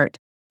support.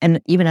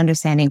 and even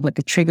understanding what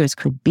the triggers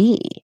could be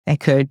that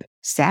could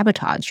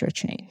sabotage your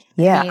change.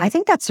 Yeah, I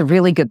think that's a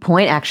really good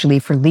point, actually,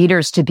 for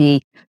leaders to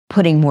be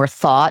putting more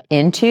thought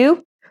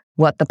into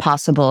what the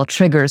possible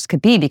triggers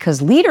could be,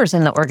 because leaders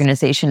in the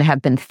organization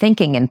have been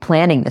thinking and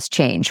planning this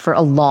change for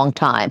a long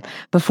time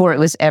before it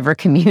was ever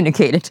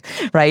communicated,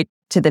 right,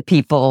 to the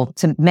people,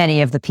 to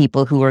many of the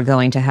people who are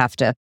going to have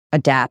to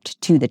adapt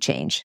to the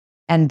change.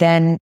 And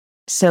then,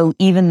 so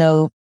even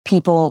though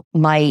people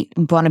might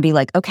want to be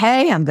like,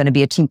 okay, I'm going to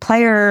be a team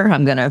player,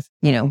 I'm going to,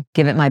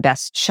 give it my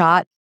best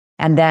shot,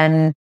 and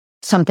then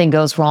something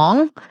goes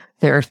wrong,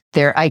 their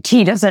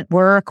IT doesn't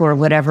work or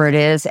whatever it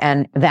is.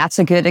 And that's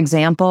a good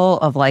example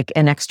of like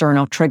an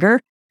external trigger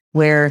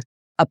where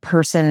a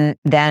person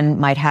then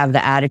might have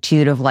the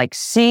attitude of like,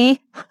 see,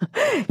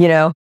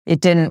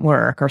 it didn't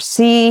work, or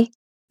see,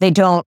 they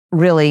don't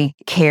really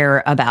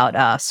care about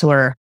us,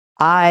 or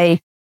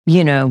I,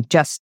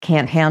 just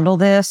can't handle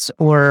this,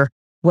 or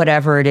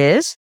whatever it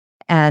is.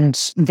 And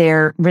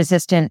their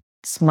resistance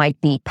might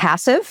be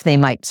passive. They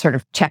might sort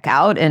of check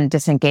out and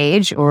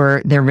disengage,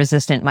 or their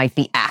resistant might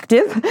be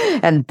active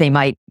and they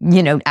might,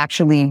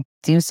 actually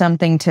do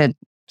something to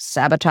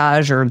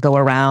sabotage or go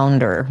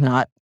around or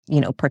not,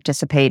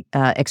 participate,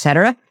 et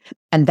cetera.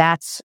 And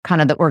that's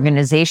kind of the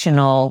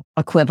organizational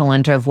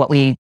equivalent of what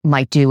we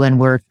might do when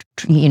we're,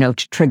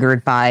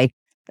 triggered by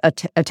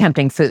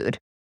attempting food.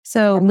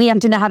 So we have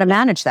to know how to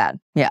manage that.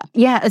 Yeah.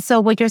 Yeah. So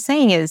what you're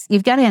saying is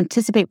you've got to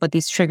anticipate what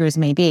these triggers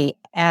may be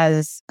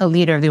as a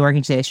leader of the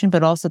organization,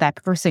 but also that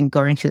person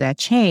going through that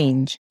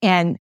change,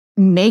 and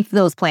make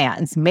those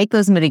plans, make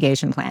those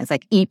mitigation plans,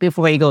 like eat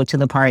before you go to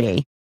the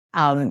party.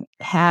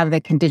 Have the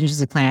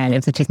contingency plan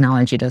if the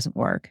technology doesn't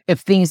work.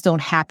 If things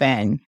don't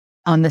happen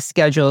on the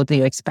schedule that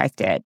you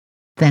expected,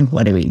 then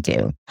what do we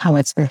do? How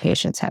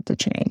expectations have to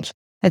change?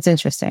 That's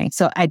interesting.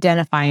 So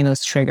identifying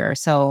those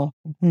triggers. So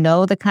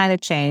know the kind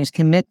of change,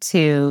 commit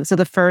to. So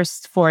the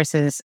first force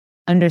is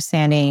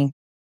understanding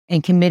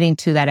and committing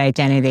to that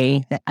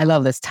identity. I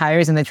love this,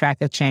 tires in the track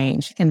of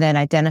change. And then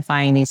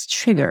identifying these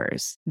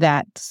triggers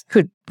that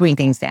could bring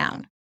things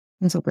down.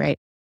 That's so great.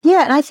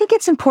 Yeah. And I think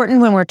it's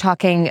important when we're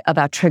talking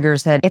about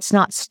triggers that it's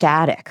not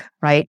static,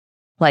 right?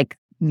 Like,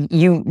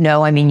 you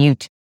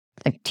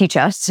teach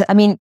us.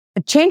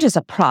 Change is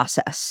a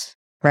process,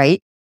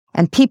 right?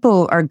 And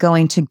people are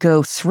going to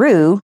go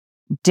through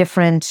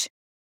different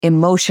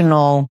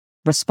emotional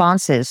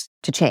responses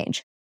to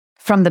change.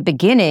 From the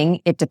beginning,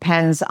 it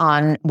depends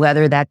on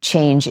whether that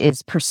change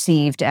is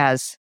perceived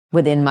as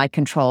within my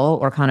control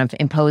or kind of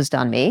imposed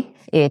on me.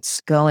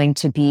 It's going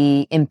to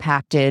be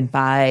impacted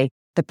by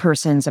the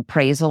person's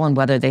appraisal and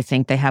whether they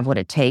think they have what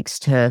it takes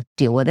to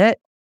deal with it.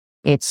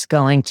 It's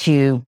going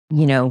to,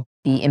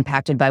 be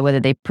impacted by whether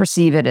they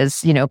perceive it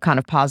as, kind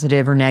of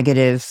positive or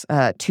negative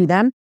to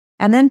them.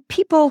 And then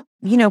people,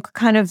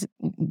 kind of,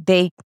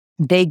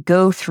 they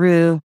go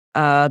through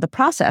the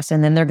process,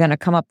 and then they're going to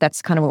come up.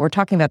 That's kind of what we're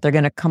talking about. They're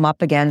going to come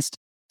up against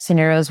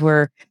scenarios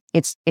where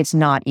it's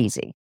not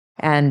easy.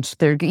 And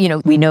they're,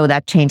 we know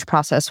that change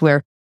process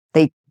where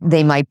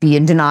they might be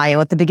in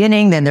denial at the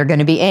beginning, then they're going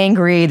to be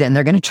angry, then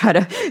they're going to try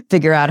to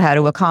figure out how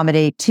to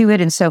accommodate to it.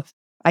 And so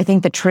I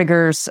think the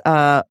triggers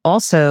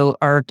also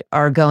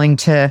are going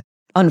to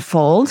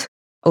unfold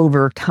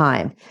over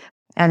time.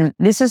 And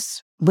this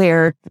is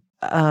where,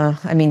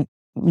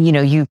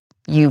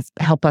 you've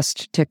helped us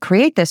to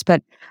create this,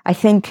 but I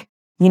think,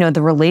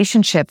 the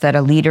relationship that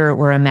a leader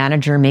or a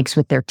manager makes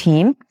with their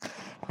team,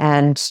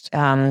 and,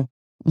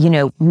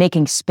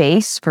 making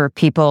space for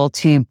people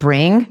to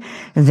bring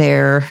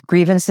their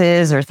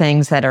grievances or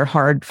things that are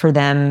hard for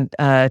them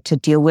to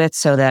deal with,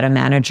 so that a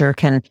manager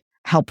can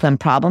help them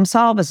problem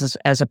solve,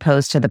 as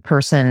opposed to the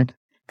person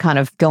kind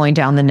of going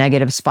down the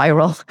negative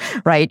spiral,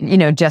 right?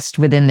 Just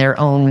within their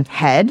own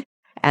head,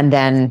 and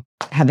then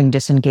having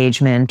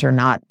disengagement or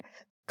not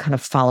kind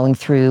of following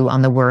through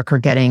on the work, or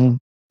getting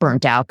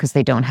burnt out because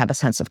they don't have a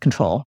sense of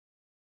control.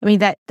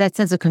 That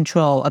sense of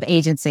control, of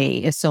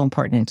agency, is so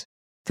important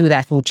through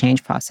that whole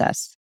change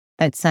process.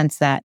 That sense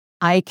that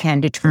I can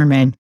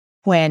determine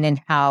when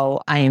and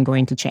how I am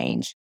going to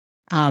change.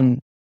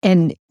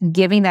 And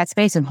giving that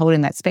space and holding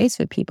that space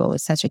for people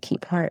is such a key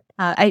part.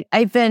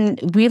 I've been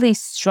really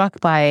struck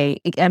by,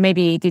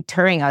 maybe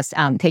deterring us,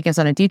 taking us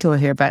on a detour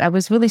here, but I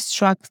was really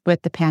struck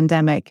with the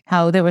pandemic,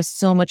 how there was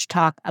so much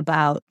talk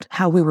about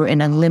how we were in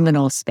a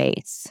liminal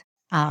space.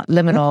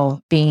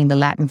 Liminal being the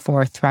Latin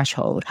for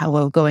threshold, how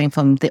we're going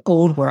from the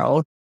old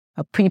world,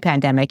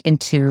 pre-pandemic,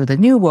 into the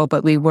new world,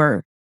 but we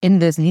were in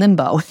this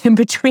limbo in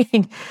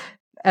between.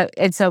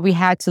 And so we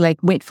had to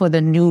wait for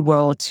the new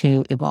world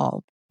to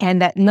evolve. And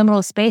that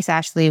liminal space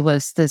actually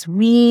was this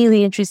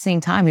really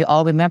interesting time. We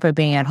all remember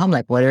being at home,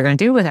 what are we going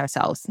to do with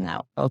ourselves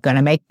now? We're going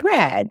to make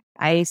bread.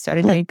 I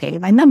started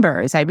paying my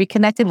numbers. I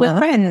reconnected with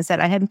friends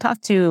that I hadn't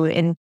talked to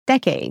in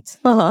decades.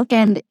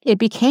 And it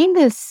became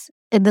this,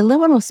 the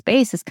liminal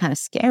space is kind of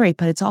scary,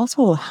 but it's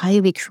also a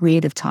highly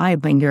creative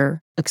time when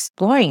you're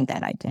exploring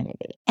that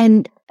identity.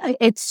 And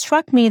it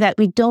struck me that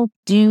we don't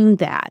do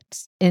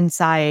that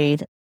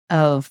inside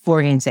of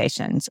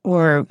organizations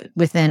or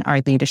within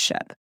our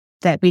leadership.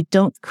 that we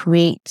don't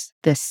create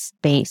this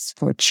space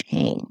for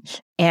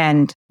change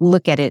and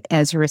look at it,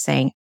 as you were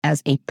saying,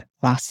 as a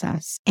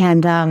process.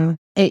 And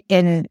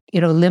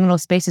liminal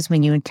spaces,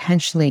 when you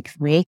intentionally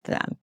create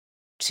them,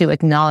 to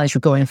acknowledge we're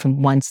going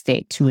from one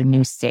state to a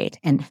new state.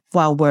 And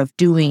while we're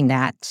doing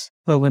that,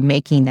 or we're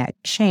making that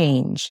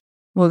change,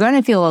 we're going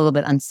to feel a little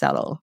bit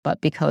unsettled.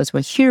 But because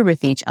we're here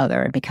with each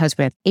other, because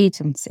we have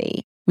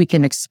agency, we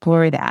can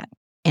explore that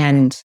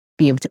and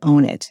be able to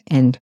own it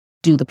and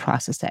do the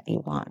process that you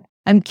want.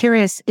 I'm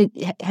curious,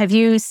 have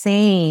you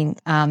seen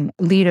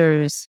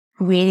leaders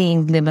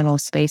creating liminal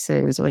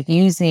spaces or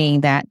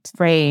using that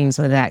phrase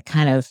or that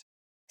kind of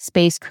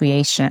space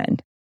creation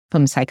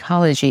from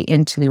psychology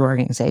into the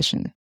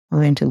organization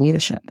or into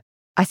leadership?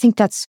 I think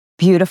that's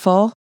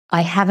beautiful.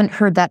 I haven't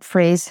heard that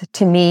phrase.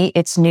 To me,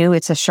 it's new.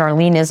 It's a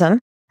Charleneism.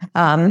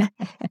 And,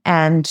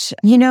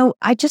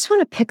 I just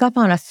want to pick up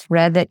on a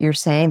thread that you're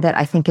saying that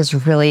I think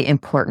is really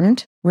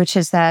important, which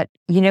is that,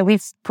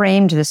 we've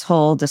framed this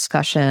whole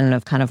discussion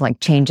of kind of like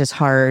change is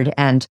hard.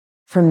 And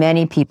for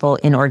many people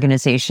in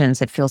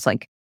organizations, it feels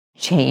like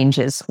change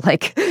is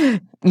like,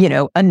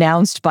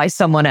 announced by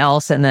someone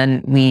else. And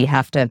then we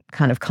have to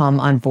kind of come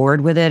on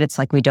board with it. It's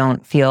like we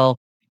don't feel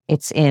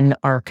it's in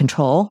our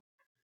control.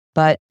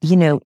 But,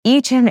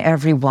 each and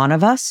every one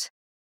of us,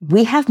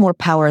 we have more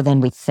power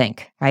than we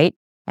think, right?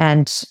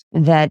 And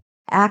that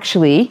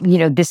actually,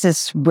 this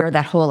is where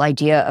that whole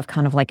idea of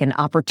kind of like an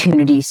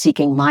opportunity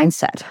seeking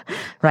mindset,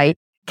 right,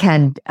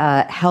 can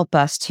help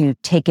us to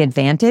take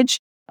advantage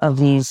of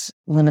these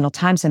liminal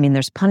times. I mean,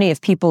 there's plenty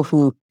of people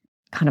who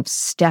kind of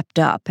stepped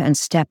up and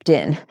stepped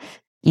in,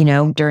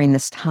 during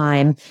this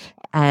time.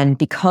 And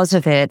because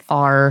of it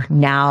are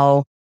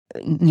now,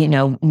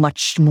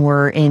 much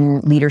more in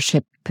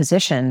leadership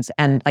positions.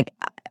 And like,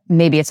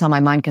 maybe it's on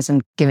my mind because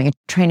I'm giving a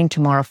training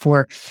tomorrow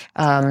for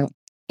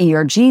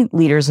ERG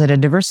leaders at a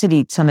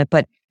diversity summit.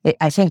 But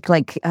I think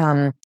like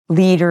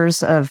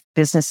leaders of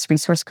business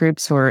resource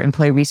groups or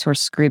employee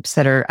resource groups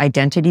that are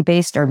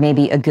identity-based are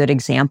maybe a good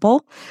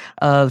example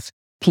of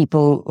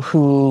people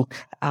who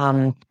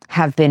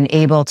have been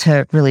able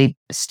to really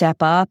step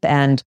up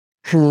and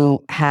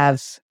who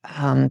have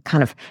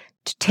kind of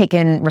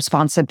taken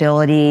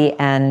responsibility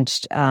and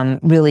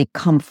really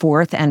come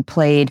forth and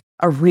played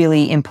a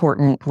really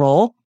important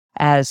role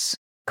as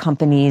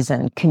companies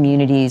and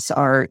communities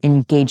are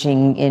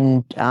engaging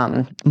in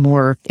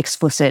more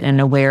explicit and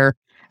aware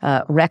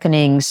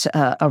reckonings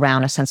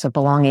around a sense of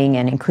belonging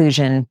and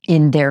inclusion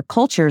in their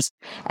cultures.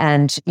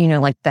 And,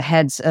 like the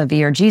heads of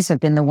ERGs have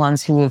been the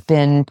ones who have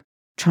been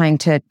trying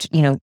to,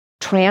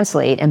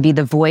 translate and be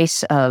the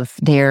voice of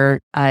their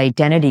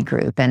identity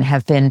group and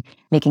have been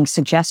making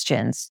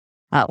suggestions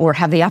or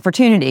have the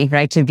opportunity,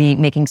 right, to be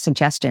making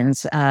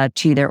suggestions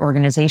to their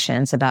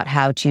organizations about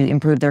how to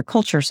improve their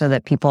culture so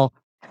that people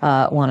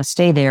want to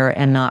stay there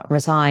and not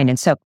resign. And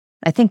so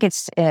I think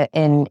it's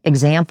an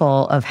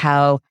example of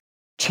how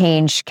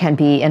change can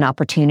be an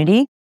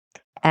opportunity.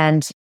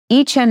 And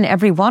each and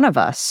every one of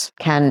us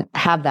can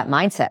have that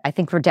mindset. I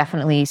think we're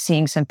definitely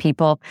seeing some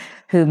people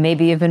who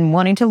maybe have been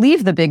wanting to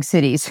leave the big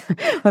cities,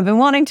 have been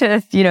wanting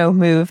to,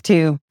 move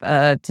to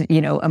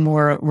a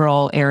more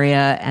rural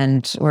area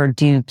or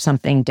do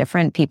something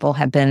different. People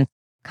have been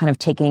kind of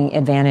taking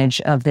advantage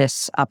of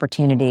this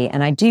opportunity.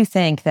 And I do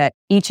think that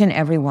each and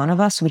every one of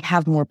us, we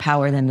have more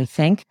power than we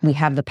think. We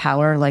have the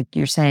power, like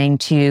you're saying,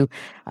 to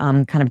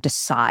kind of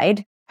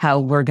decide how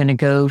we're going to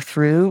go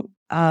through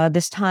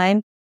this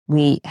time.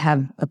 We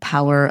have a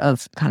power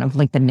of kind of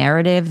like the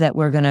narrative that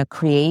we're going to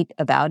create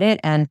about it.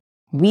 And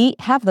we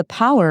have the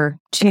power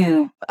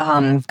to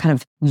kind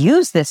of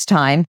use this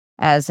time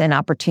as an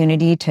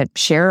opportunity to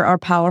share our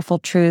powerful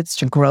truths,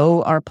 to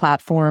grow our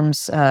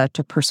platforms,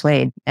 to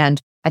persuade.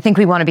 And I think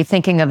we want to be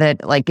thinking of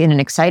it like in an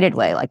excited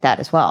way like that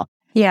as well.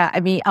 Yeah, I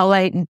mean, all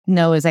I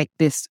know is like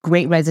this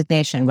great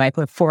resignation, right?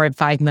 Where 4 or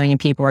 5 million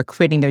people are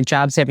quitting their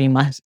jobs every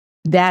month.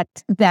 That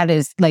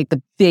is like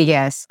the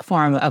biggest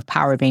form of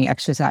power being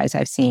exercised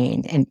I've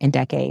seen in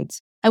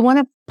decades. I want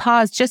to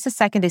pause just a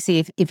second to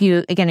see if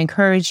you, again,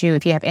 encourage you,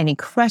 if you have any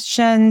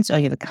questions or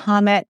you have a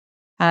comment,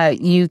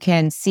 you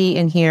can see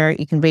in here,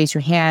 you can raise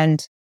your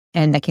hand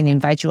and I can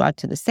invite you out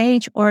to the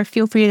stage, or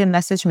feel free to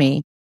message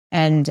me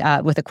and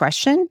with a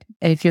question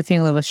if you're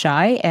feeling a little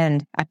shy,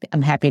 and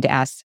I'm happy to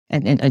ask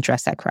and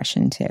address that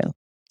question too.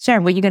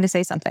 Sharon, were you going to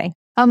say something?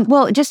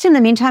 Well, just in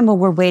the meantime, while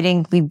we're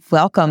waiting, we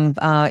welcome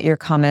your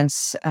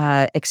comments,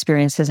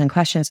 experiences, and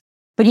questions.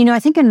 But, I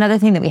think another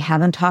thing that we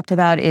haven't talked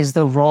about is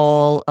the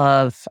role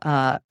of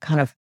kind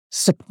of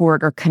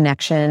support or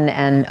connection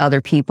and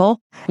other people.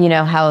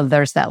 How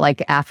there's that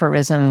like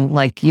aphorism,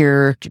 like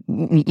your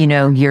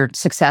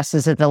success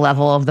is at the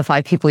level of the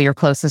 5 people you're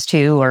closest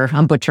to, or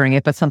I'm butchering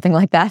it, but something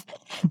like that.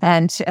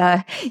 And,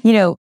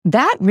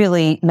 that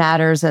really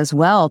matters as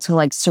well, to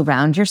like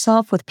surround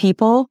yourself with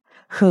people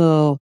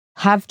who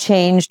have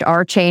changed,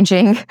 are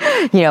changing,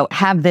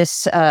 have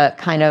this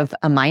kind of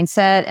a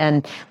mindset,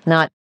 and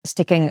not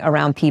sticking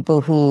around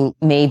people who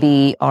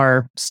maybe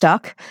are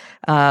stuck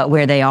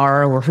where they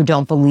are, or who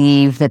don't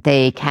believe that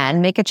they can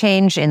make a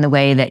change in the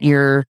way that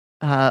you're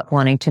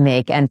wanting to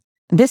make. And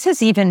this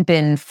has even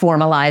been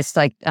formalized.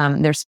 Like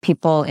there's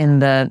people in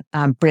the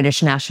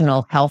British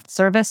National Health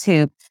Service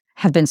who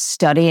have been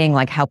studying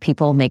like how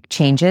people make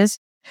changes.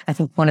 I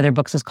think one of their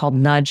books is called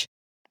Nudge.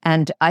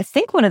 And I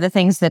think one of the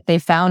things that they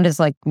found is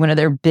like one of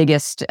their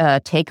biggest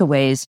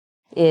takeaways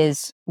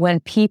is when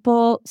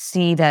people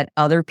see that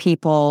other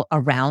people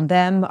around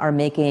them are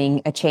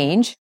making a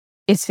change,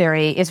 it's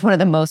one of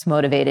the most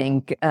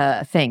motivating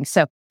things.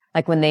 So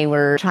like when they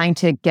were trying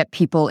to get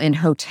people in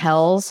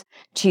hotels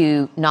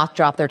to not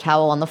drop their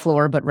towel on the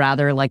floor, but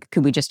rather like,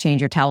 could we just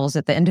change your towels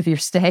at the end of your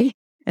stay?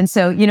 And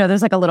so,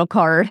 there's like a little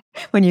card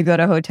when you go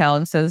to a hotel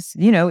and says,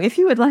 if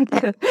you would like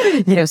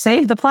to,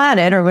 save the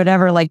planet or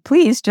whatever, like,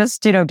 please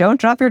just, don't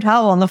drop your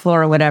towel on the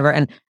floor or whatever.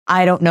 And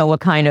I don't know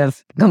what kind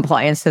of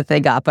compliance that they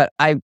got, but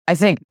I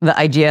think the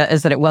idea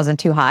is that it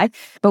wasn't too high.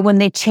 But when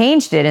they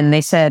changed it and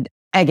they said,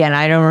 again,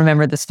 I don't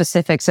remember the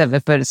specifics of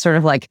it, but it's sort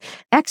of like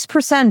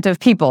X% of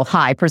people,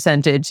 high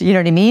percentage, you know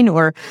what I mean?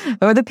 Or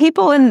the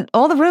people in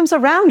all the rooms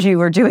around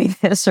you are doing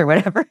this or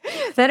whatever.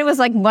 Then it was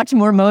like much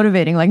more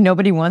motivating. Like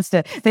nobody wants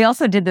to, they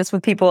also did this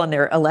with people on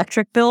their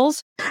electric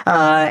bills,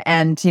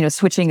 and,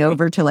 switching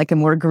over to like a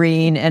more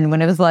green. And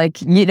when it was like,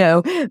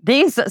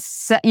 these,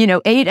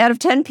 8 out of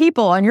 10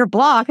 people on your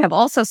block have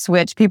also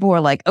switched, people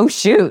were like, oh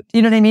shoot,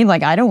 you know what I mean?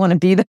 Like, I don't want to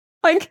be the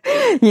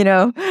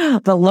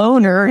the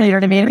loner, you know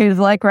what I mean? He was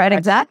like, right,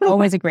 exactly.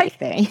 Always a great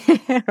thing.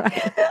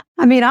 Right.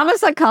 I mean, I'm a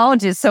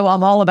psychologist, so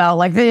I'm all about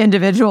like the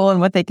individual and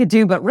what they could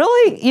do, but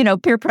really,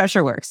 peer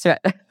pressure works.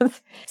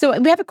 So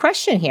we have a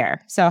question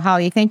here. So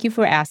Holly, thank you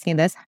for asking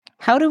this.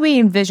 How do we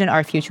envision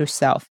our future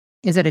self?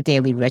 Is it a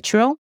daily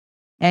ritual?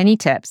 Any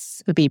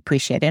tips would be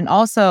appreciated. And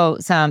also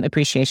some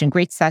appreciation.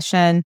 Great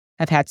session.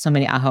 I've had so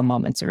many aha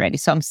moments already.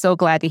 So I'm so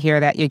glad to hear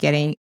that you're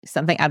getting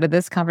something out of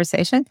this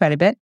conversation quite a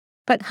bit.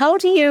 But how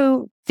do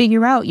you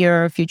figure out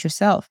your future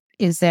self?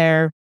 Is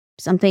there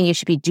something you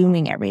should be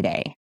doing every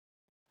day?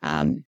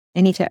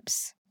 Any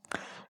tips?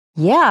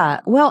 Yeah.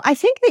 Well, I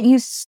think that you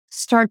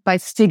start by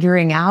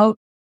figuring out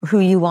who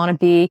you want to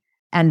be.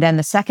 And then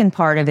the second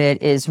part of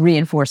it is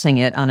reinforcing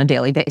it on a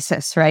daily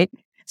basis, right?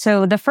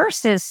 So the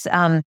first is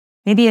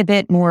maybe a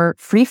bit more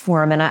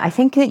freeform. And I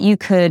think that you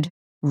could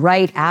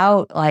write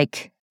out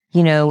like,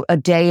 a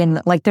day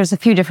in, like, there's a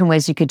few different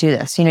ways you could do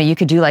this. You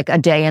could do like a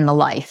day in the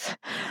life.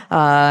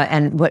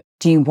 And what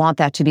do you want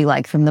that to be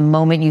like from the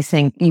moment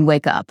you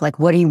wake up? Like,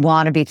 what do you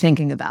want to be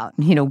thinking about?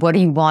 What do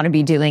you want to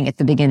be doing at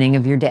the beginning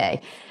of your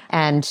day?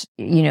 And,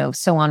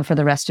 so on for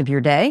the rest of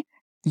your day.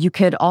 You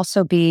could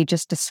also be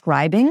just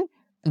describing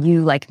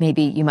like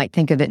maybe you might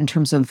think of it in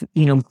terms of,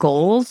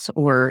 goals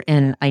or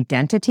an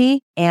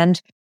identity.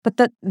 But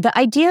the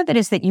idea of it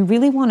is that you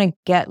really want to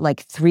get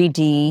like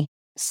 3D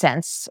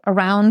sense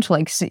around,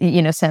 like,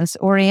 sense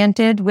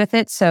oriented with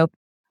it. So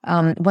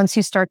once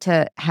you start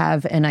to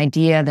have an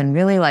idea, then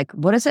really like,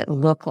 what does it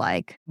look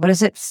like? What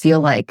does it feel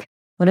like?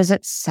 What does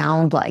it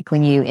sound like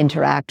when you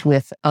interact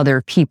with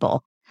other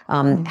people?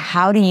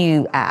 How do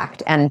you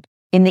act? And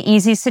in the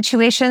easy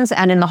situations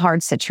and in the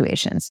hard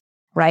situations,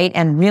 right?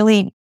 And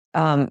really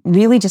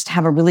just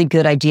have a really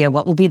good idea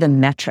what will be the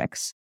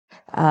metrics.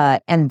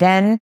 And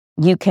then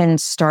you can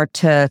start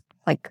to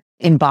like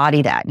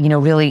embody that,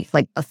 really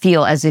like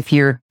feel as if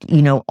you're,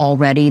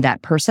 already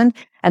that person.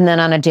 And then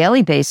on a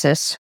daily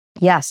basis,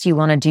 yes, you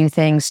want to do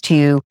things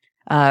to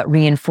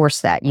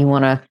reinforce that. You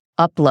want to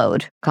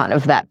upload kind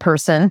of that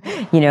person,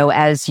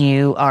 as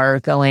you are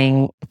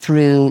going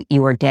through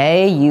your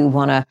day. You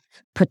want to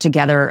put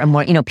together a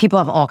more, people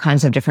have all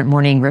kinds of different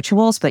morning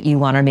rituals, but you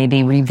want to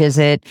maybe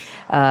revisit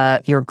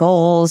your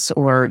goals,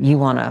 or you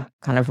want to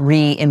kind of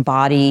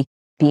re-embody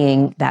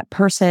being that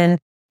person.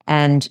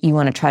 And you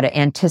want to try to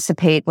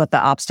anticipate what the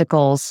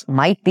obstacles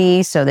might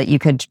be so that you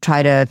could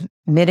try to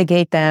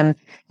mitigate them.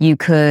 You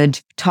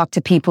could talk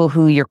to people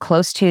who you're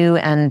close to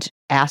and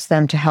ask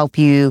them to help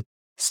you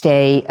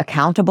stay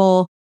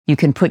accountable. You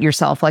can put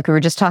yourself, like we were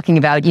just talking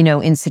about,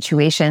 in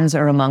situations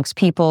or amongst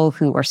people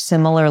who are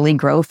similarly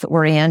growth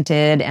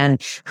oriented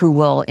and who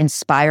will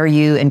inspire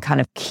you and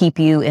kind of keep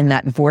you in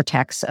that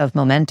vortex of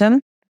momentum.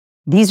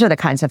 These are the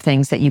kinds of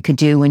things that you could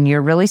do when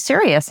you're really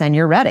serious and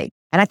you're ready.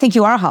 And I think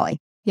you are, Holly.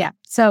 Yeah.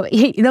 So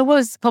that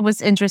was what was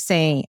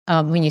interesting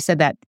when you said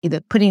that,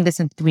 putting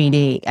this in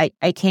 3D.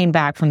 I came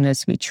back from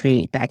this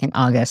retreat back in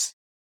August,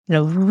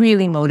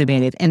 really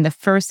motivated. And the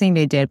first thing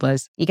they did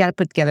was, you got to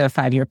put together a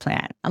 5-year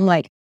plan. I'm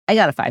like, I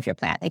got a 5-year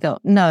plan. They go,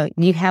 no,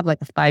 you have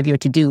like a 5-year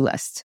to-do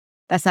list.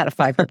 That's not a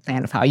 5-year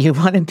plan of how you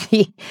want to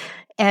be.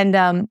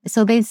 And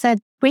so they said,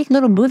 create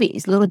little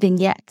movies, little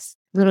vignettes,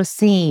 little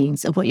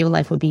scenes of what your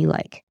life would be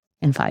like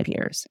in 5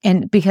 years.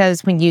 And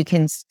because when you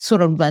can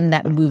sort of run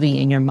that movie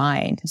in your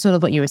mind, sort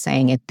of what you were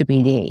saying at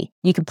 3D,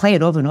 you can play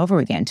it over and over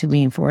again to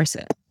reinforce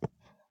it.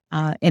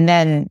 And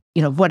then,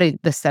 what are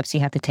the steps you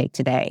have to take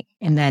today?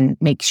 And then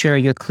make sure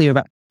you're clear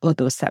about what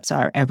those steps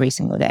are every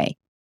single day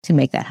to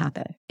make that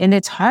happen. And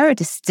it's hard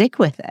to stick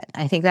with it.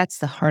 I think that's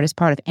the hardest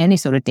part of any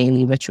sort of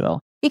daily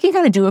ritual. You can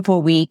kind of do it for a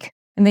week,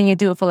 and then you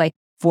do it for like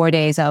 4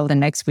 days out of the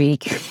next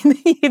week. And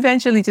then you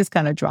eventually just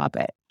kind of drop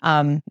it.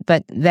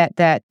 But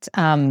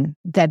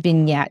that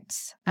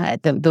vignettes,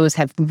 those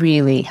have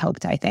really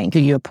helped, I think, to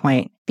your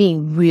point,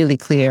 being really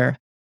clear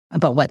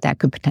about what that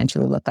could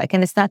potentially look like.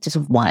 And it's not just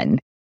one,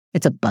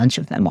 it's a bunch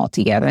of them all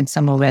together, and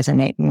some will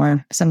resonate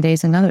more some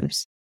days than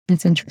others.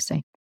 It's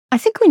interesting. I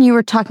think when you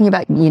were talking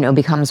about,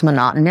 becomes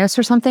monotonous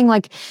or something,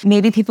 like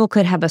maybe people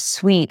could have a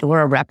suite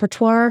or a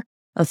repertoire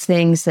of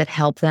things that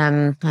help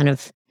them kind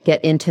of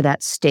get into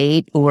that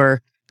state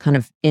or kind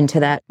of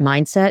into that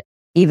mindset,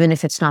 even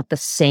if it's not the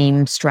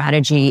same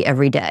strategy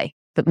every day.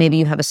 But maybe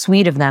you have a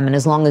suite of them, and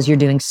as long as you're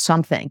doing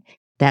something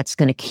that's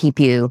going to keep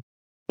you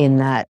in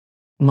that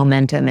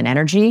momentum and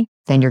energy,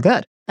 then you're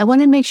good. I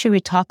want to make sure we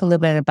talk a little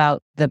bit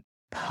about the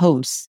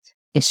post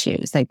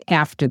issues, like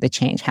after the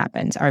change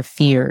happens, our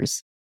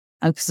fears.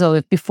 So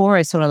if before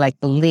it's sort of like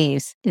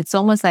beliefs, it's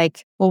almost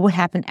like, well, what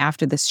happened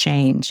after this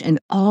change? And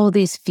all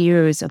these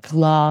fears of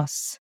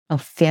loss,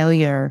 of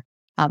failure.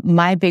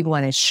 My big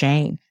one is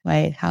shame,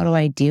 right? How do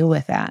I deal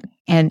with that?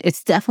 And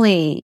it's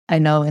definitely, I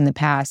know in the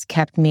past,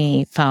 kept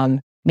me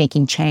from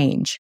making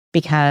change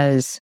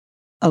because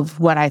of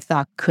what I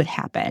thought could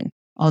happen,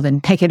 all the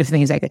negative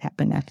things that could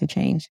happen after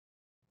change.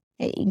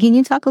 Can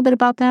you talk a little bit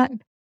about that?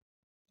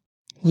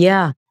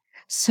 Yeah.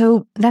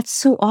 So that's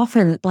so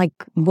often like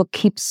what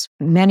keeps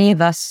many of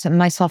us,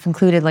 myself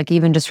included, like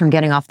even just from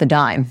getting off the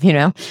dime,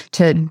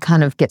 to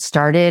kind of get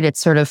started. It's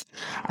sort of,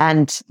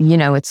 and,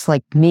 it's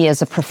like me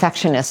as a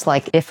perfectionist,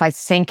 like if I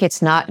think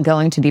it's not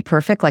going to be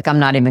perfect, like I'm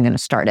not even going to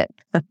start it,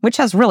 which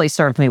has really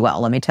served me well,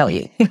 let me tell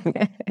you.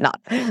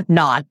 not,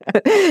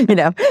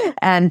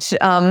 And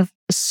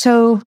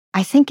so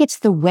I think it's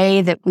the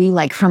way that we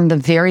like from the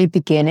very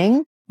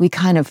beginning, we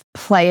kind of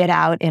play it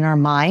out in our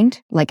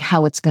mind, like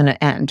how it's going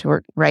to end,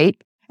 right?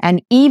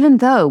 And even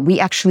though we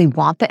actually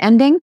want the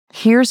ending,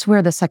 here's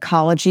where the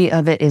psychology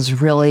of it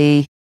is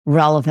really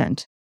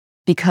relevant,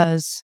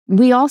 because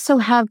we also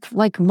have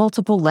like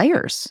multiple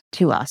layers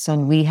to us,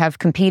 and we have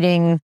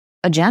competing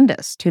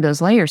agendas to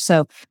those layers.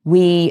 So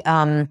we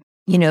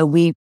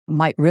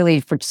might really,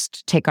 for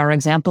just take our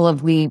example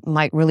of, we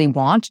might really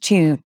want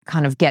to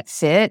kind of get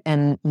fit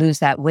and lose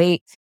that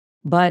weight,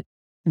 but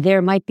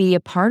there might be a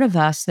part of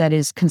us that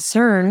is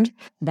concerned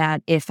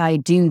that if I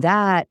do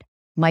that,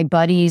 my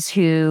buddies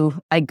who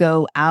I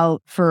go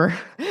out for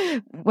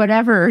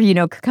whatever,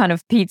 kind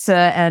of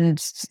pizza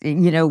and,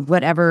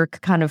 whatever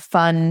kind of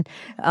fun,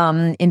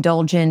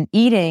 indulgent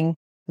eating,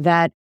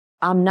 that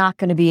I'm not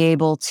going to be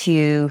able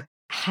to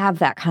have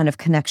that kind of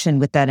connection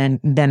with that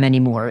and them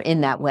anymore in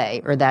that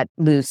way, or that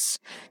loose,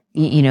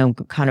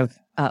 kind of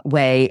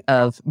way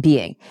of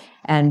being.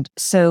 And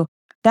so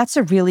that's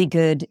a really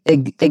good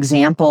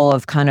example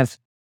of kind of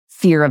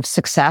fear of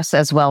success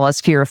as well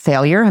as fear of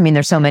failure. I mean,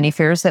 there's so many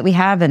fears that we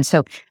have. And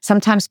so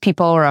sometimes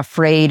people are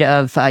afraid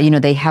of,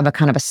 they have a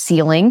kind of a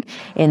ceiling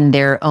in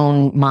their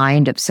own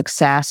mind of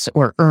success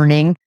or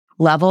earning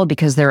level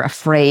because they're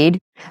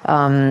afraid.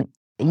 They've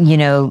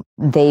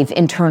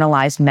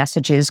internalized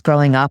messages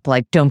growing up,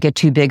 like don't get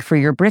too big for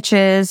your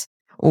britches,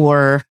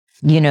 or,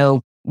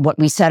 what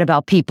we said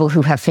about people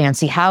who have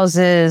fancy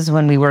houses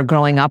when we were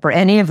growing up, or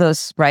any of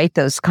those, right?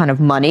 Those kind of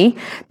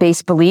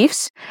money-based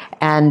beliefs.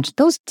 And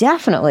those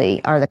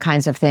definitely are the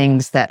kinds of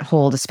things that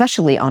hold,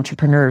 especially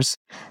entrepreneurs,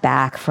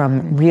 back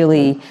from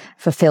really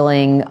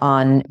fulfilling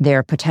on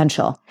their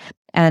potential.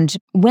 And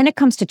when it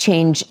comes to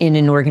change in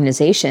an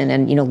organization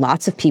and,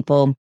 lots of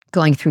people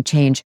going through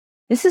change,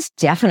 this is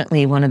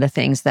definitely one of the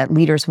things that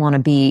leaders want to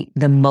be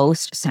the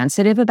most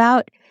sensitive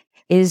about,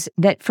 is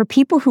that for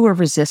people who are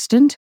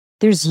resistant,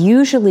 there's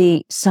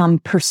usually some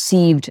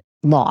perceived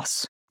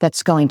loss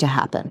that's going to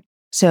happen.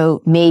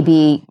 So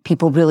maybe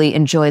people really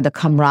enjoy the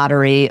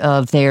camaraderie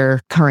of their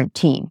current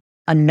team.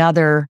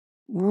 Another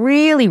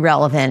really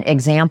relevant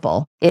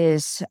example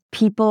is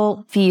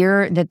people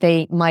fear that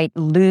they might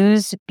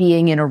lose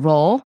being in a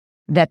role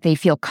that they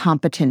feel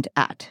competent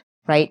at,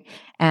 right?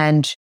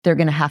 And they're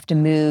going to have to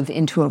move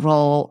into a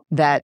role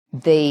that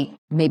they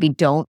maybe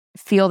don't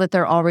feel that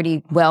they're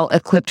already well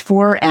equipped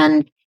for,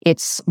 and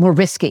it's more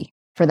risky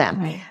for them.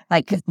 Right.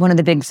 Like one of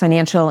the big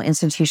financial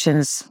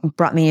institutions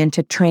brought me in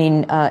to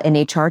train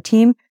an HR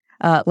team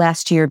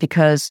last year,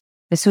 because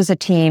this was a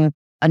team,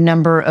 a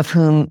number of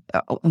whom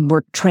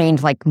were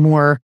trained like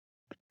more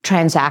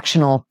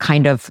transactional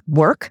kind of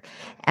work.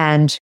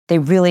 And they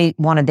really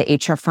wanted the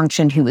HR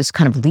function who was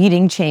kind of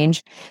leading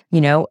change,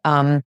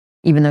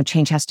 even though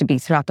change has to be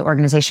throughout the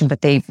organization,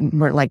 but they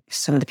were like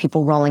some of the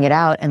people rolling it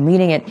out and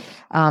leading it.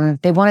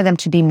 They wanted them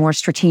to be more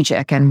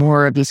strategic and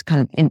more of these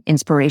kind of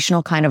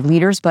inspirational kind of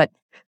leaders. But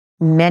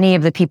many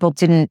of the people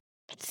didn't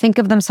think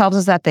of themselves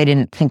as that. They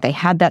didn't think they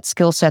had that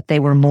skill set. They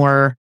were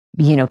more,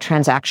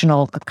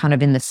 transactional kind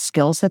of in the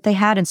skills that they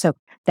had. And so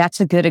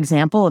that's a good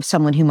example of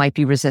someone who might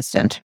be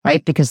resistant,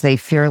 right? Because they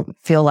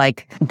feel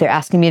like they're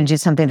asking me to do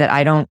something that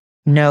I don't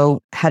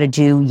know how to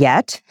do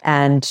yet.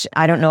 And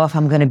I don't know if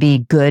I'm going to be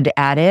good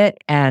at it.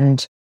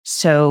 And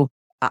so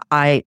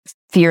I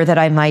fear that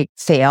I might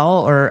fail,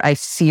 or I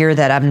fear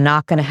that I'm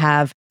not going to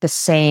have the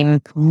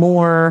same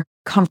more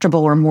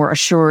comfortable or more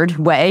assured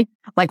way,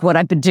 like what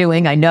I've been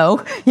doing, I know,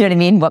 you know what I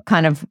mean? What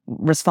kind of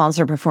response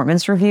or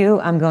performance review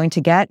I'm going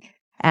to get.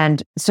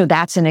 And so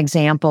that's an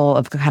example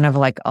of kind of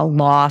like a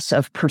loss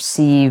of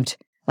perceived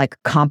like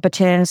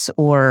competence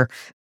or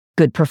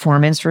good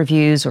performance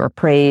reviews or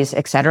praise,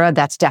 et cetera.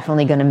 That's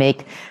definitely going to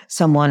make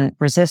someone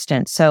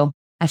resistant. So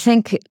I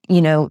think,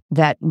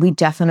 that we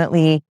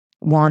definitely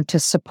want to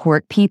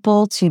support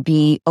people to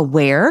be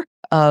aware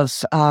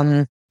of,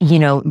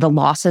 the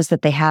losses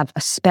that they have,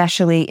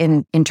 especially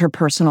in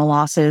interpersonal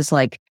losses.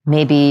 Like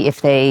maybe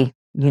if they,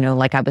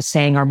 like I was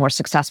saying, are more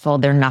successful,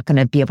 they're not going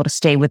to be able to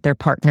stay with their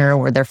partner,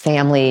 or their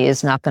family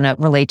is not going to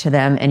relate to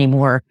them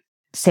anymore.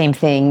 Same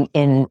thing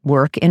in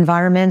work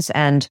environments.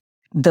 And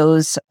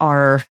those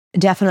are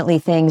definitely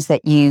things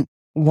that you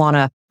want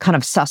to kind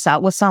of suss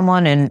out with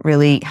someone and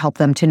really help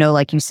them to know,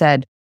 like you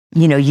said,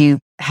 you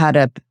had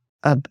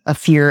a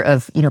fear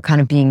of,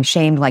 kind of being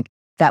shamed. Like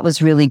that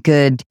was really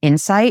good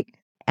insight.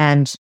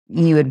 And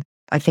you would,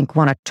 I think,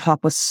 want to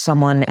talk with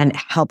someone and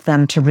help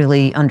them to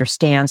really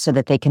understand so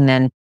that they can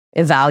then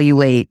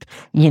evaluate,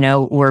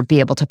 or be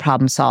able to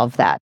problem solve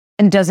that.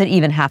 And does it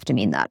even have to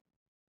mean that?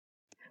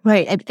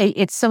 Right.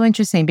 It's so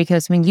interesting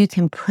because when you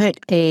can put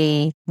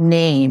a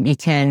name, you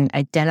can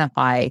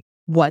identify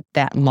what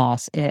that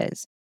loss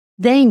is.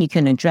 Then you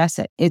can address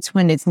it. It's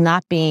when it's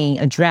not being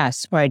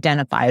addressed or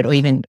identified or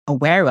even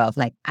aware of,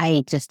 like,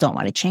 I just don't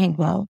want to change.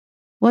 Well,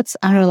 what's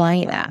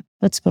underlying that?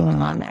 What's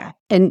going on there?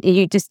 And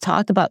you just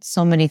talked about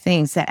so many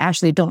things that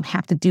actually don't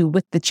have to do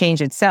with the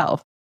change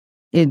itself.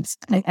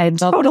 I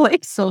love totally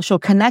social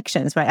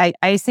connections, right?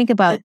 I think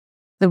about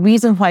the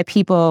reason why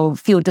people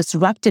feel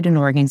disrupted in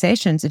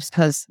organizations is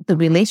because the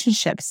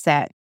relationships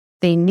that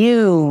they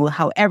knew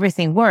how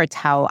everything worked,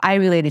 how I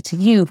related to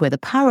you, where the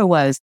power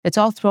was, it's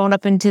all thrown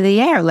up into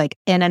the air.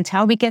 And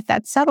until we get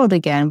that settled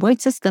again, we're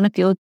just going to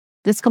feel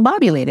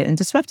discombobulated and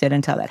disrupted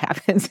until that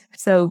happens.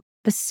 So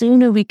the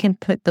sooner we can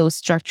put those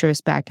structures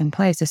back in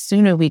place, the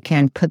sooner we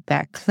can put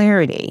that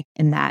clarity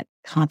and that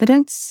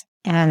confidence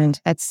and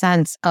that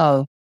sense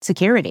of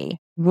security,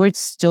 we're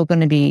still going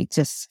to be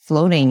just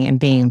floating and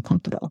being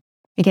uncomfortable.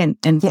 Again,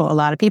 and for a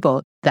lot of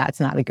people, that's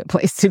not a good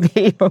place to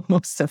be for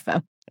most of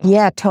them.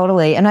 Yeah,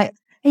 totally. And I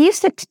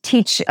used to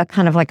teach a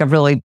kind of like a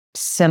really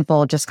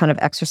simple, just kind of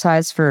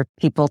exercise for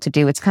people to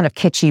do. It's kind of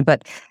kitschy,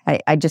 but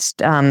I just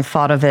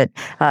thought of it.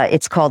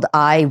 It's called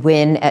I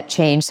win at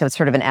change. So it's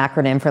sort of an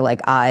acronym for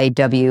like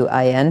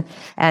IWIN.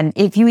 And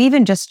if you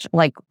even just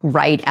like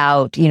write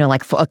out,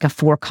 like a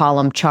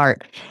 4-column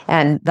chart,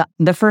 and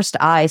the first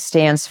I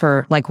stands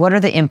for like, what are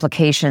the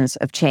implications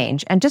of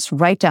change? And just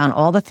write down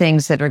all the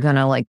things that are going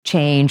to like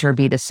change or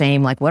be the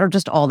same. Like, what are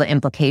just all the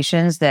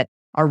implications that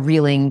are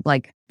reeling,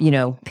 like,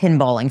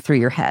 pinballing through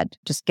your head.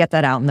 Just get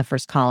that out in the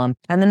first column.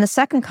 And then the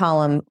second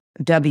column,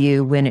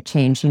 W, when it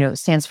changed,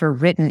 stands for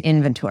written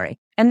inventory.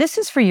 And this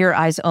is for your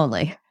eyes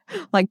only.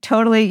 Like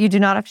totally, you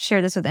do not have to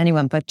share this with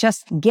anyone, but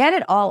just get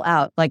it all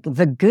out. Like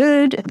the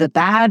good, the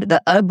bad,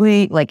 the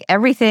ugly, like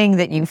everything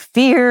that you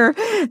fear,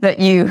 that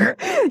you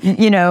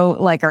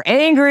like are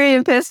angry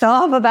and pissed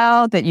off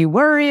about, that you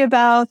worry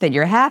about, that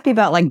you're happy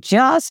about, like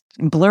just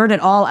blurt it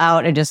all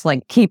out and just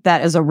like keep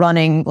that as a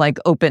running, like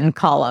open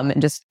column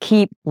and just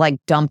keep like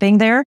dumping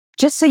there.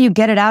 Just so you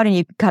get it out and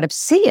you kind of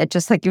see it,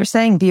 just like you're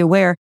saying, be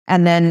aware.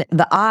 And then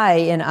the I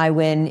in I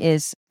win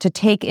is to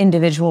take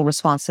individual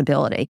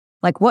responsibility.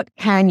 Like, what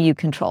can you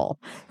control?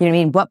 You know what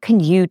I mean? What can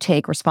you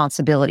take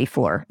responsibility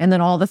for? And then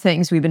all the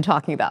things we've been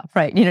talking about,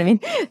 right? You know what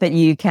I mean? That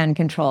you can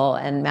control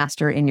and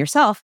master in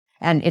yourself.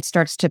 And it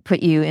starts to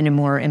put you in a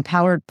more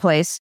empowered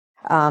place.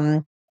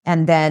 And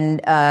then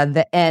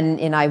the N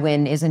in I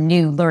win is a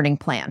new learning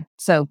plan.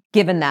 So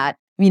given that,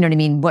 you know what I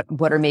mean?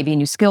 What are maybe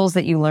new skills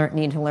that you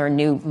need to learn,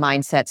 new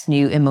mindsets,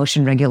 new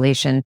emotion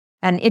regulation?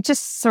 And it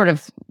just sort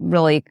of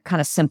really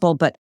kind of simple,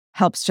 but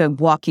helps to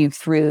walk you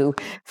through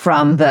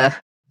from the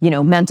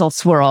mental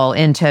swirl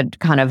into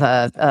kind of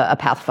a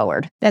path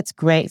forward. That's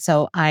great.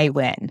 So I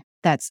win.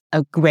 That's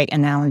a great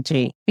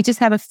analogy. We just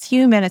have a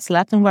few minutes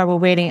left, and while we're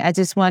waiting, I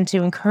just want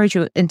to encourage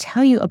you and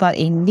tell you about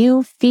a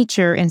new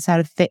feature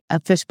inside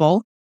of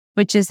Fishbowl,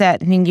 which is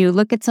that when you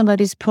look at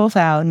somebody's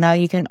profile, now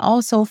you can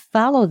also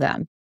follow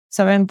them.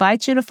 So I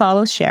invite you to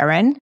follow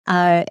Sharon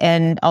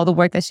and all the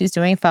work that she's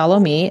doing.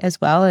 Follow me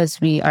as well, as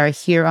we are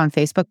here on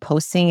Facebook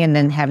posting and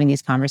then having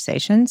these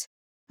conversations.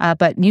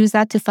 But use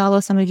that to follow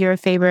some of your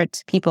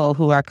favorite people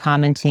who are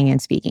commenting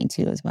and speaking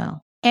to as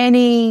well.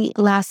 Any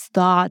last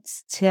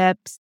thoughts,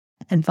 tips,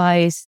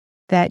 advice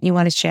that you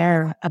want to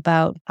share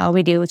about how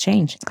we deal with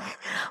change?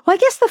 Well, I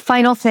guess the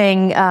final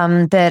thing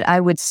that I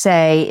would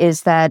say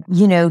is that,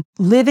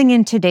 living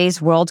in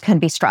today's world can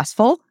be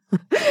stressful.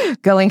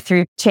 Going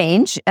through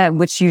change,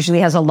 which usually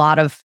has a lot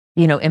of,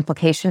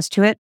 implications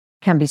to it,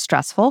 can be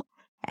stressful.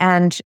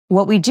 And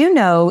what we do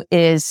know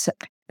is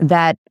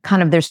that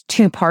kind of there's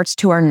two parts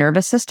to our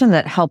nervous system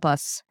that help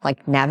us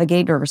like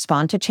navigate or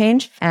respond to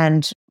change.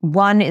 And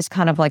one is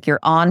kind of like your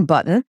on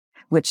button,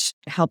 which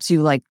helps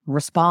you like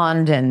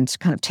respond and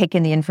kind of take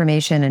in the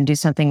information and do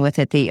something with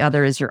it. The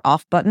other is your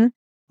off button,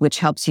 which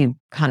helps you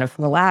kind of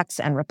relax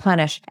and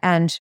replenish.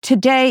 And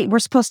today we're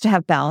supposed to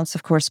have balance,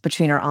 of course,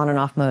 between our on and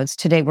off modes.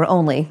 Today we're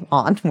only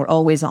on, we're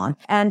always on.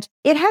 And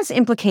it has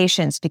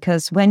implications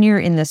because when you're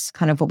in this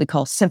kind of what we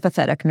call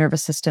sympathetic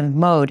nervous system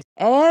mode,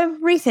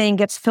 everything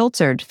gets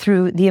filtered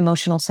through the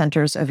emotional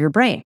centers of your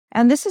brain.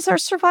 And this is our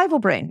survival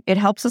brain. It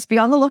helps us be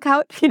on the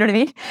lookout, you know what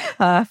I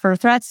mean, for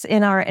threats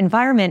in our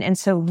environment. And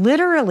so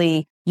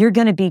literally, you're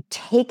going to be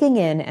taking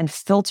in and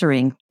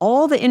filtering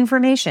all the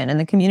information and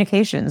the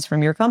communications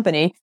from your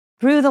company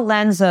through the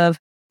lens of,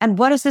 and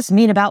what does this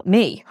mean about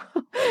me?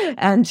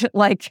 and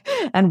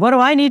what do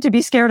I need to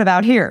be scared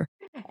about here?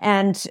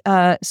 And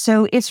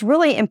so it's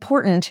really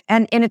important.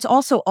 And it's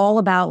also all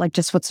about like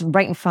just what's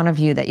right in front of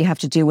you that you have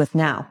to do with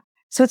now.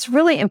 So it's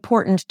really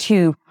important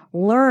to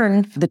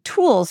learn the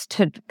tools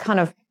to kind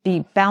of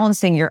be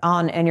balancing your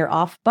on and your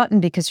off button,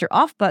 because your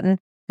off button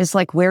is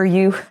like where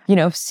you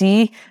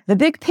see the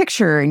big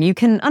picture and you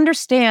can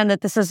understand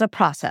that this is a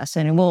process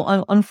and it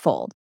will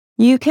unfold.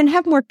 You can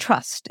have more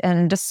trust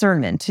and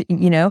discernment,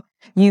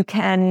 you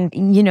can,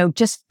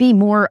 just be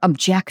more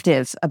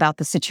objective about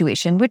the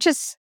situation, which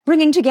is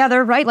bringing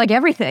together, right? Like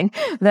everything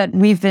that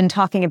we've been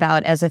talking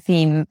about as a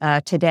theme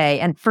today.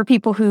 And for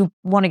people who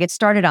want to get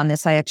started on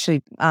this, I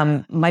actually,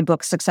 my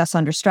book, Success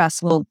Under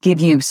Stress, will give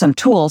you some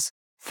tools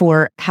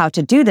for how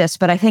to do this.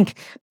 But I think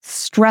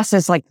stress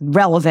is like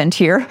relevant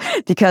here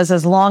because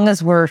as long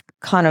as we're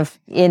kind of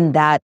in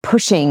that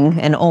pushing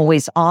and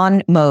always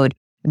on mode,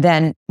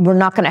 then we're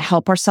not going to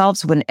help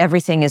ourselves when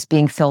everything is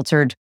being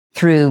filtered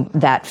through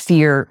that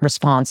fear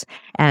response.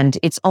 And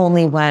it's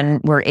only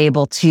when we're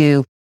able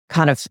to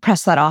kind of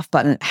press that off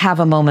button, have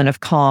a moment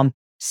of calm,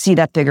 see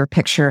that bigger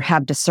picture,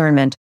 have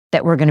discernment,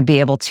 that we're going to be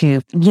able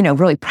to,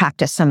 really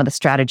practice some of the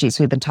strategies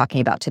we've been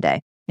talking about today.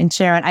 And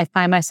Sharon, I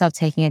find myself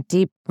taking a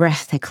deep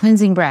breath, a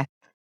cleansing breath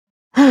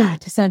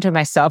to center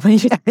myself when you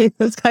say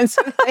those kinds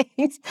of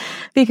things,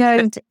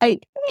 because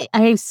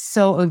I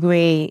so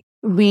agree.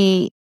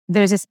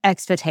 There's this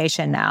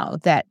expectation now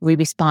that we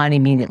respond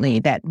immediately,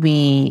 that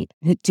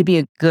to be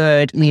a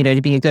good leader,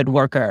 to be a good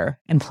worker,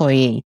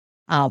 employee,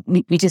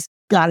 we just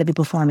got to be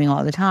performing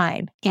all the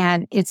time.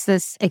 And it's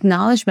this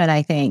acknowledgement,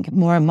 I think,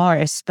 more and more,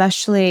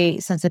 especially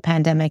since the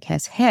pandemic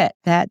has hit,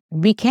 that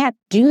we can't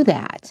do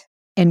that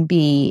and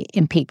be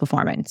in peak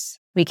performance.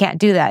 We can't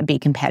do that and be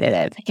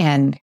competitive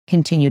and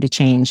continue to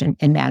change and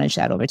manage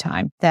that over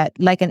time. That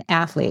like an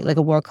athlete, like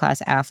a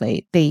world-class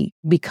athlete, they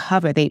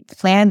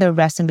plan their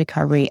rest and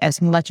recovery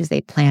as much as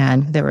they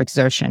plan their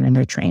exertion and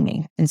their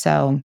training. And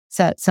so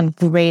some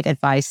great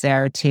advice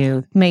there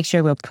to make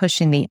sure we're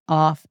pushing the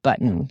off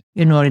button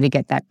in order to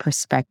get that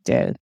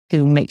perspective,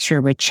 to make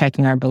sure we're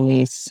checking our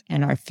beliefs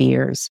and our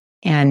fears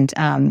and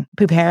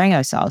preparing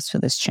ourselves for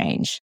this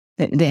change,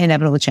 the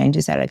inevitable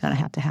changes that are going to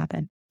have to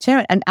happen.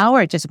 Sharon, an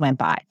hour just went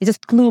by. It just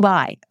flew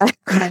by.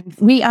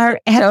 We are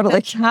at the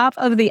top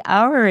of the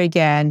hour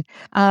again.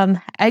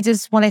 I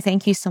just want to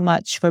thank you so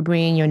much for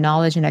bringing your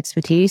knowledge and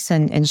expertise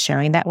and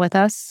sharing that with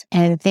us.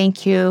 And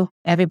thank you,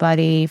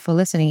 everybody, for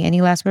listening.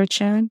 Any last words,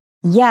 Sharon?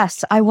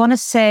 Yes, I want to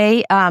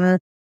say that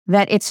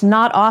it's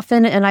not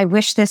often, and I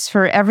wish this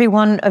for every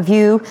one of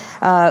you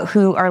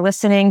who are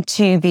listening,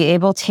 to be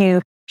able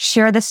to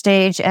share the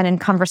stage and in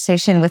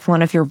conversation with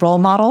one of your role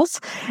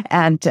models.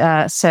 And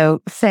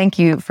so thank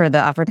you for the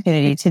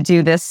opportunity to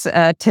do this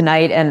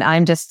tonight. And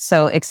I'm just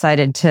so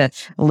excited to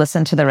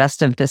listen to the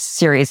rest of this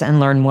series and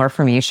learn more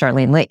from you,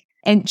 Charlene Lee.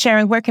 And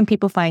Sharon, where can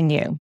people find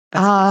you?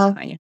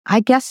 I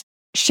guess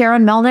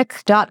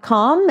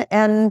SharonMelnick.com,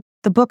 and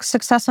the book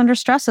Success Under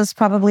Stress is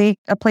probably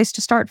a place to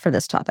start for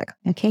this topic.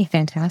 Okay,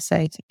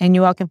 fantastic. And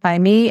you all can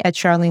find me at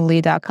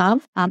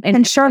charlenelee.com.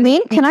 And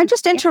Charlene, can I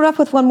just interrupt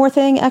with one more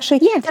thing? Actually,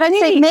 yes, can I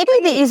say maybe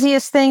the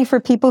easiest thing for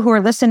people who are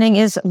listening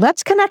is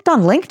let's connect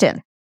on LinkedIn.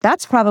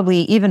 That's probably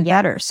even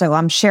better. So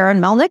I'm Sharon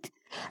Melnick,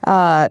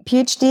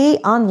 PhD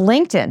on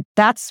LinkedIn.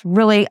 That's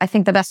really, I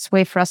think, the best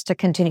way for us to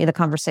continue the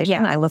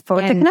conversation. Yeah. I look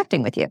forward to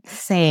connecting with you.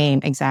 Same,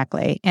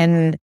 exactly.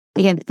 And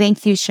again,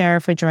 thank you,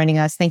 Sharon, for joining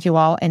us. Thank you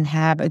all, and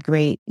have a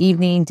great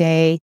evening,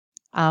 day,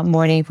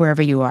 morning,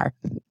 wherever you are.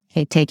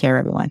 Okay, take care,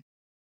 everyone.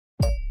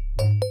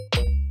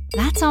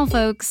 That's all,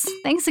 folks.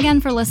 Thanks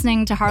again for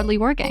listening to Hardly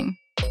Working.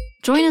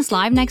 Join us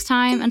live next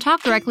time and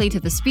talk directly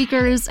to the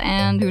speakers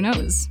and, who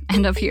knows,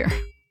 end up here.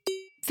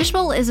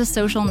 Fishbowl is a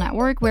social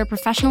network where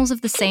professionals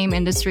of the same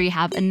industry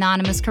have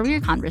anonymous career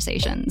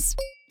conversations.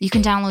 You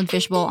can download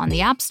Fishbowl on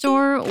the App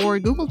Store or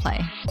Google Play.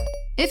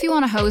 If you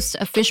want to host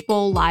a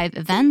Fishbowl live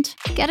event,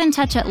 get in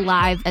touch at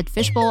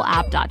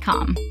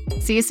live@fishbowlapp.com.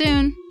 See you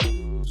soon!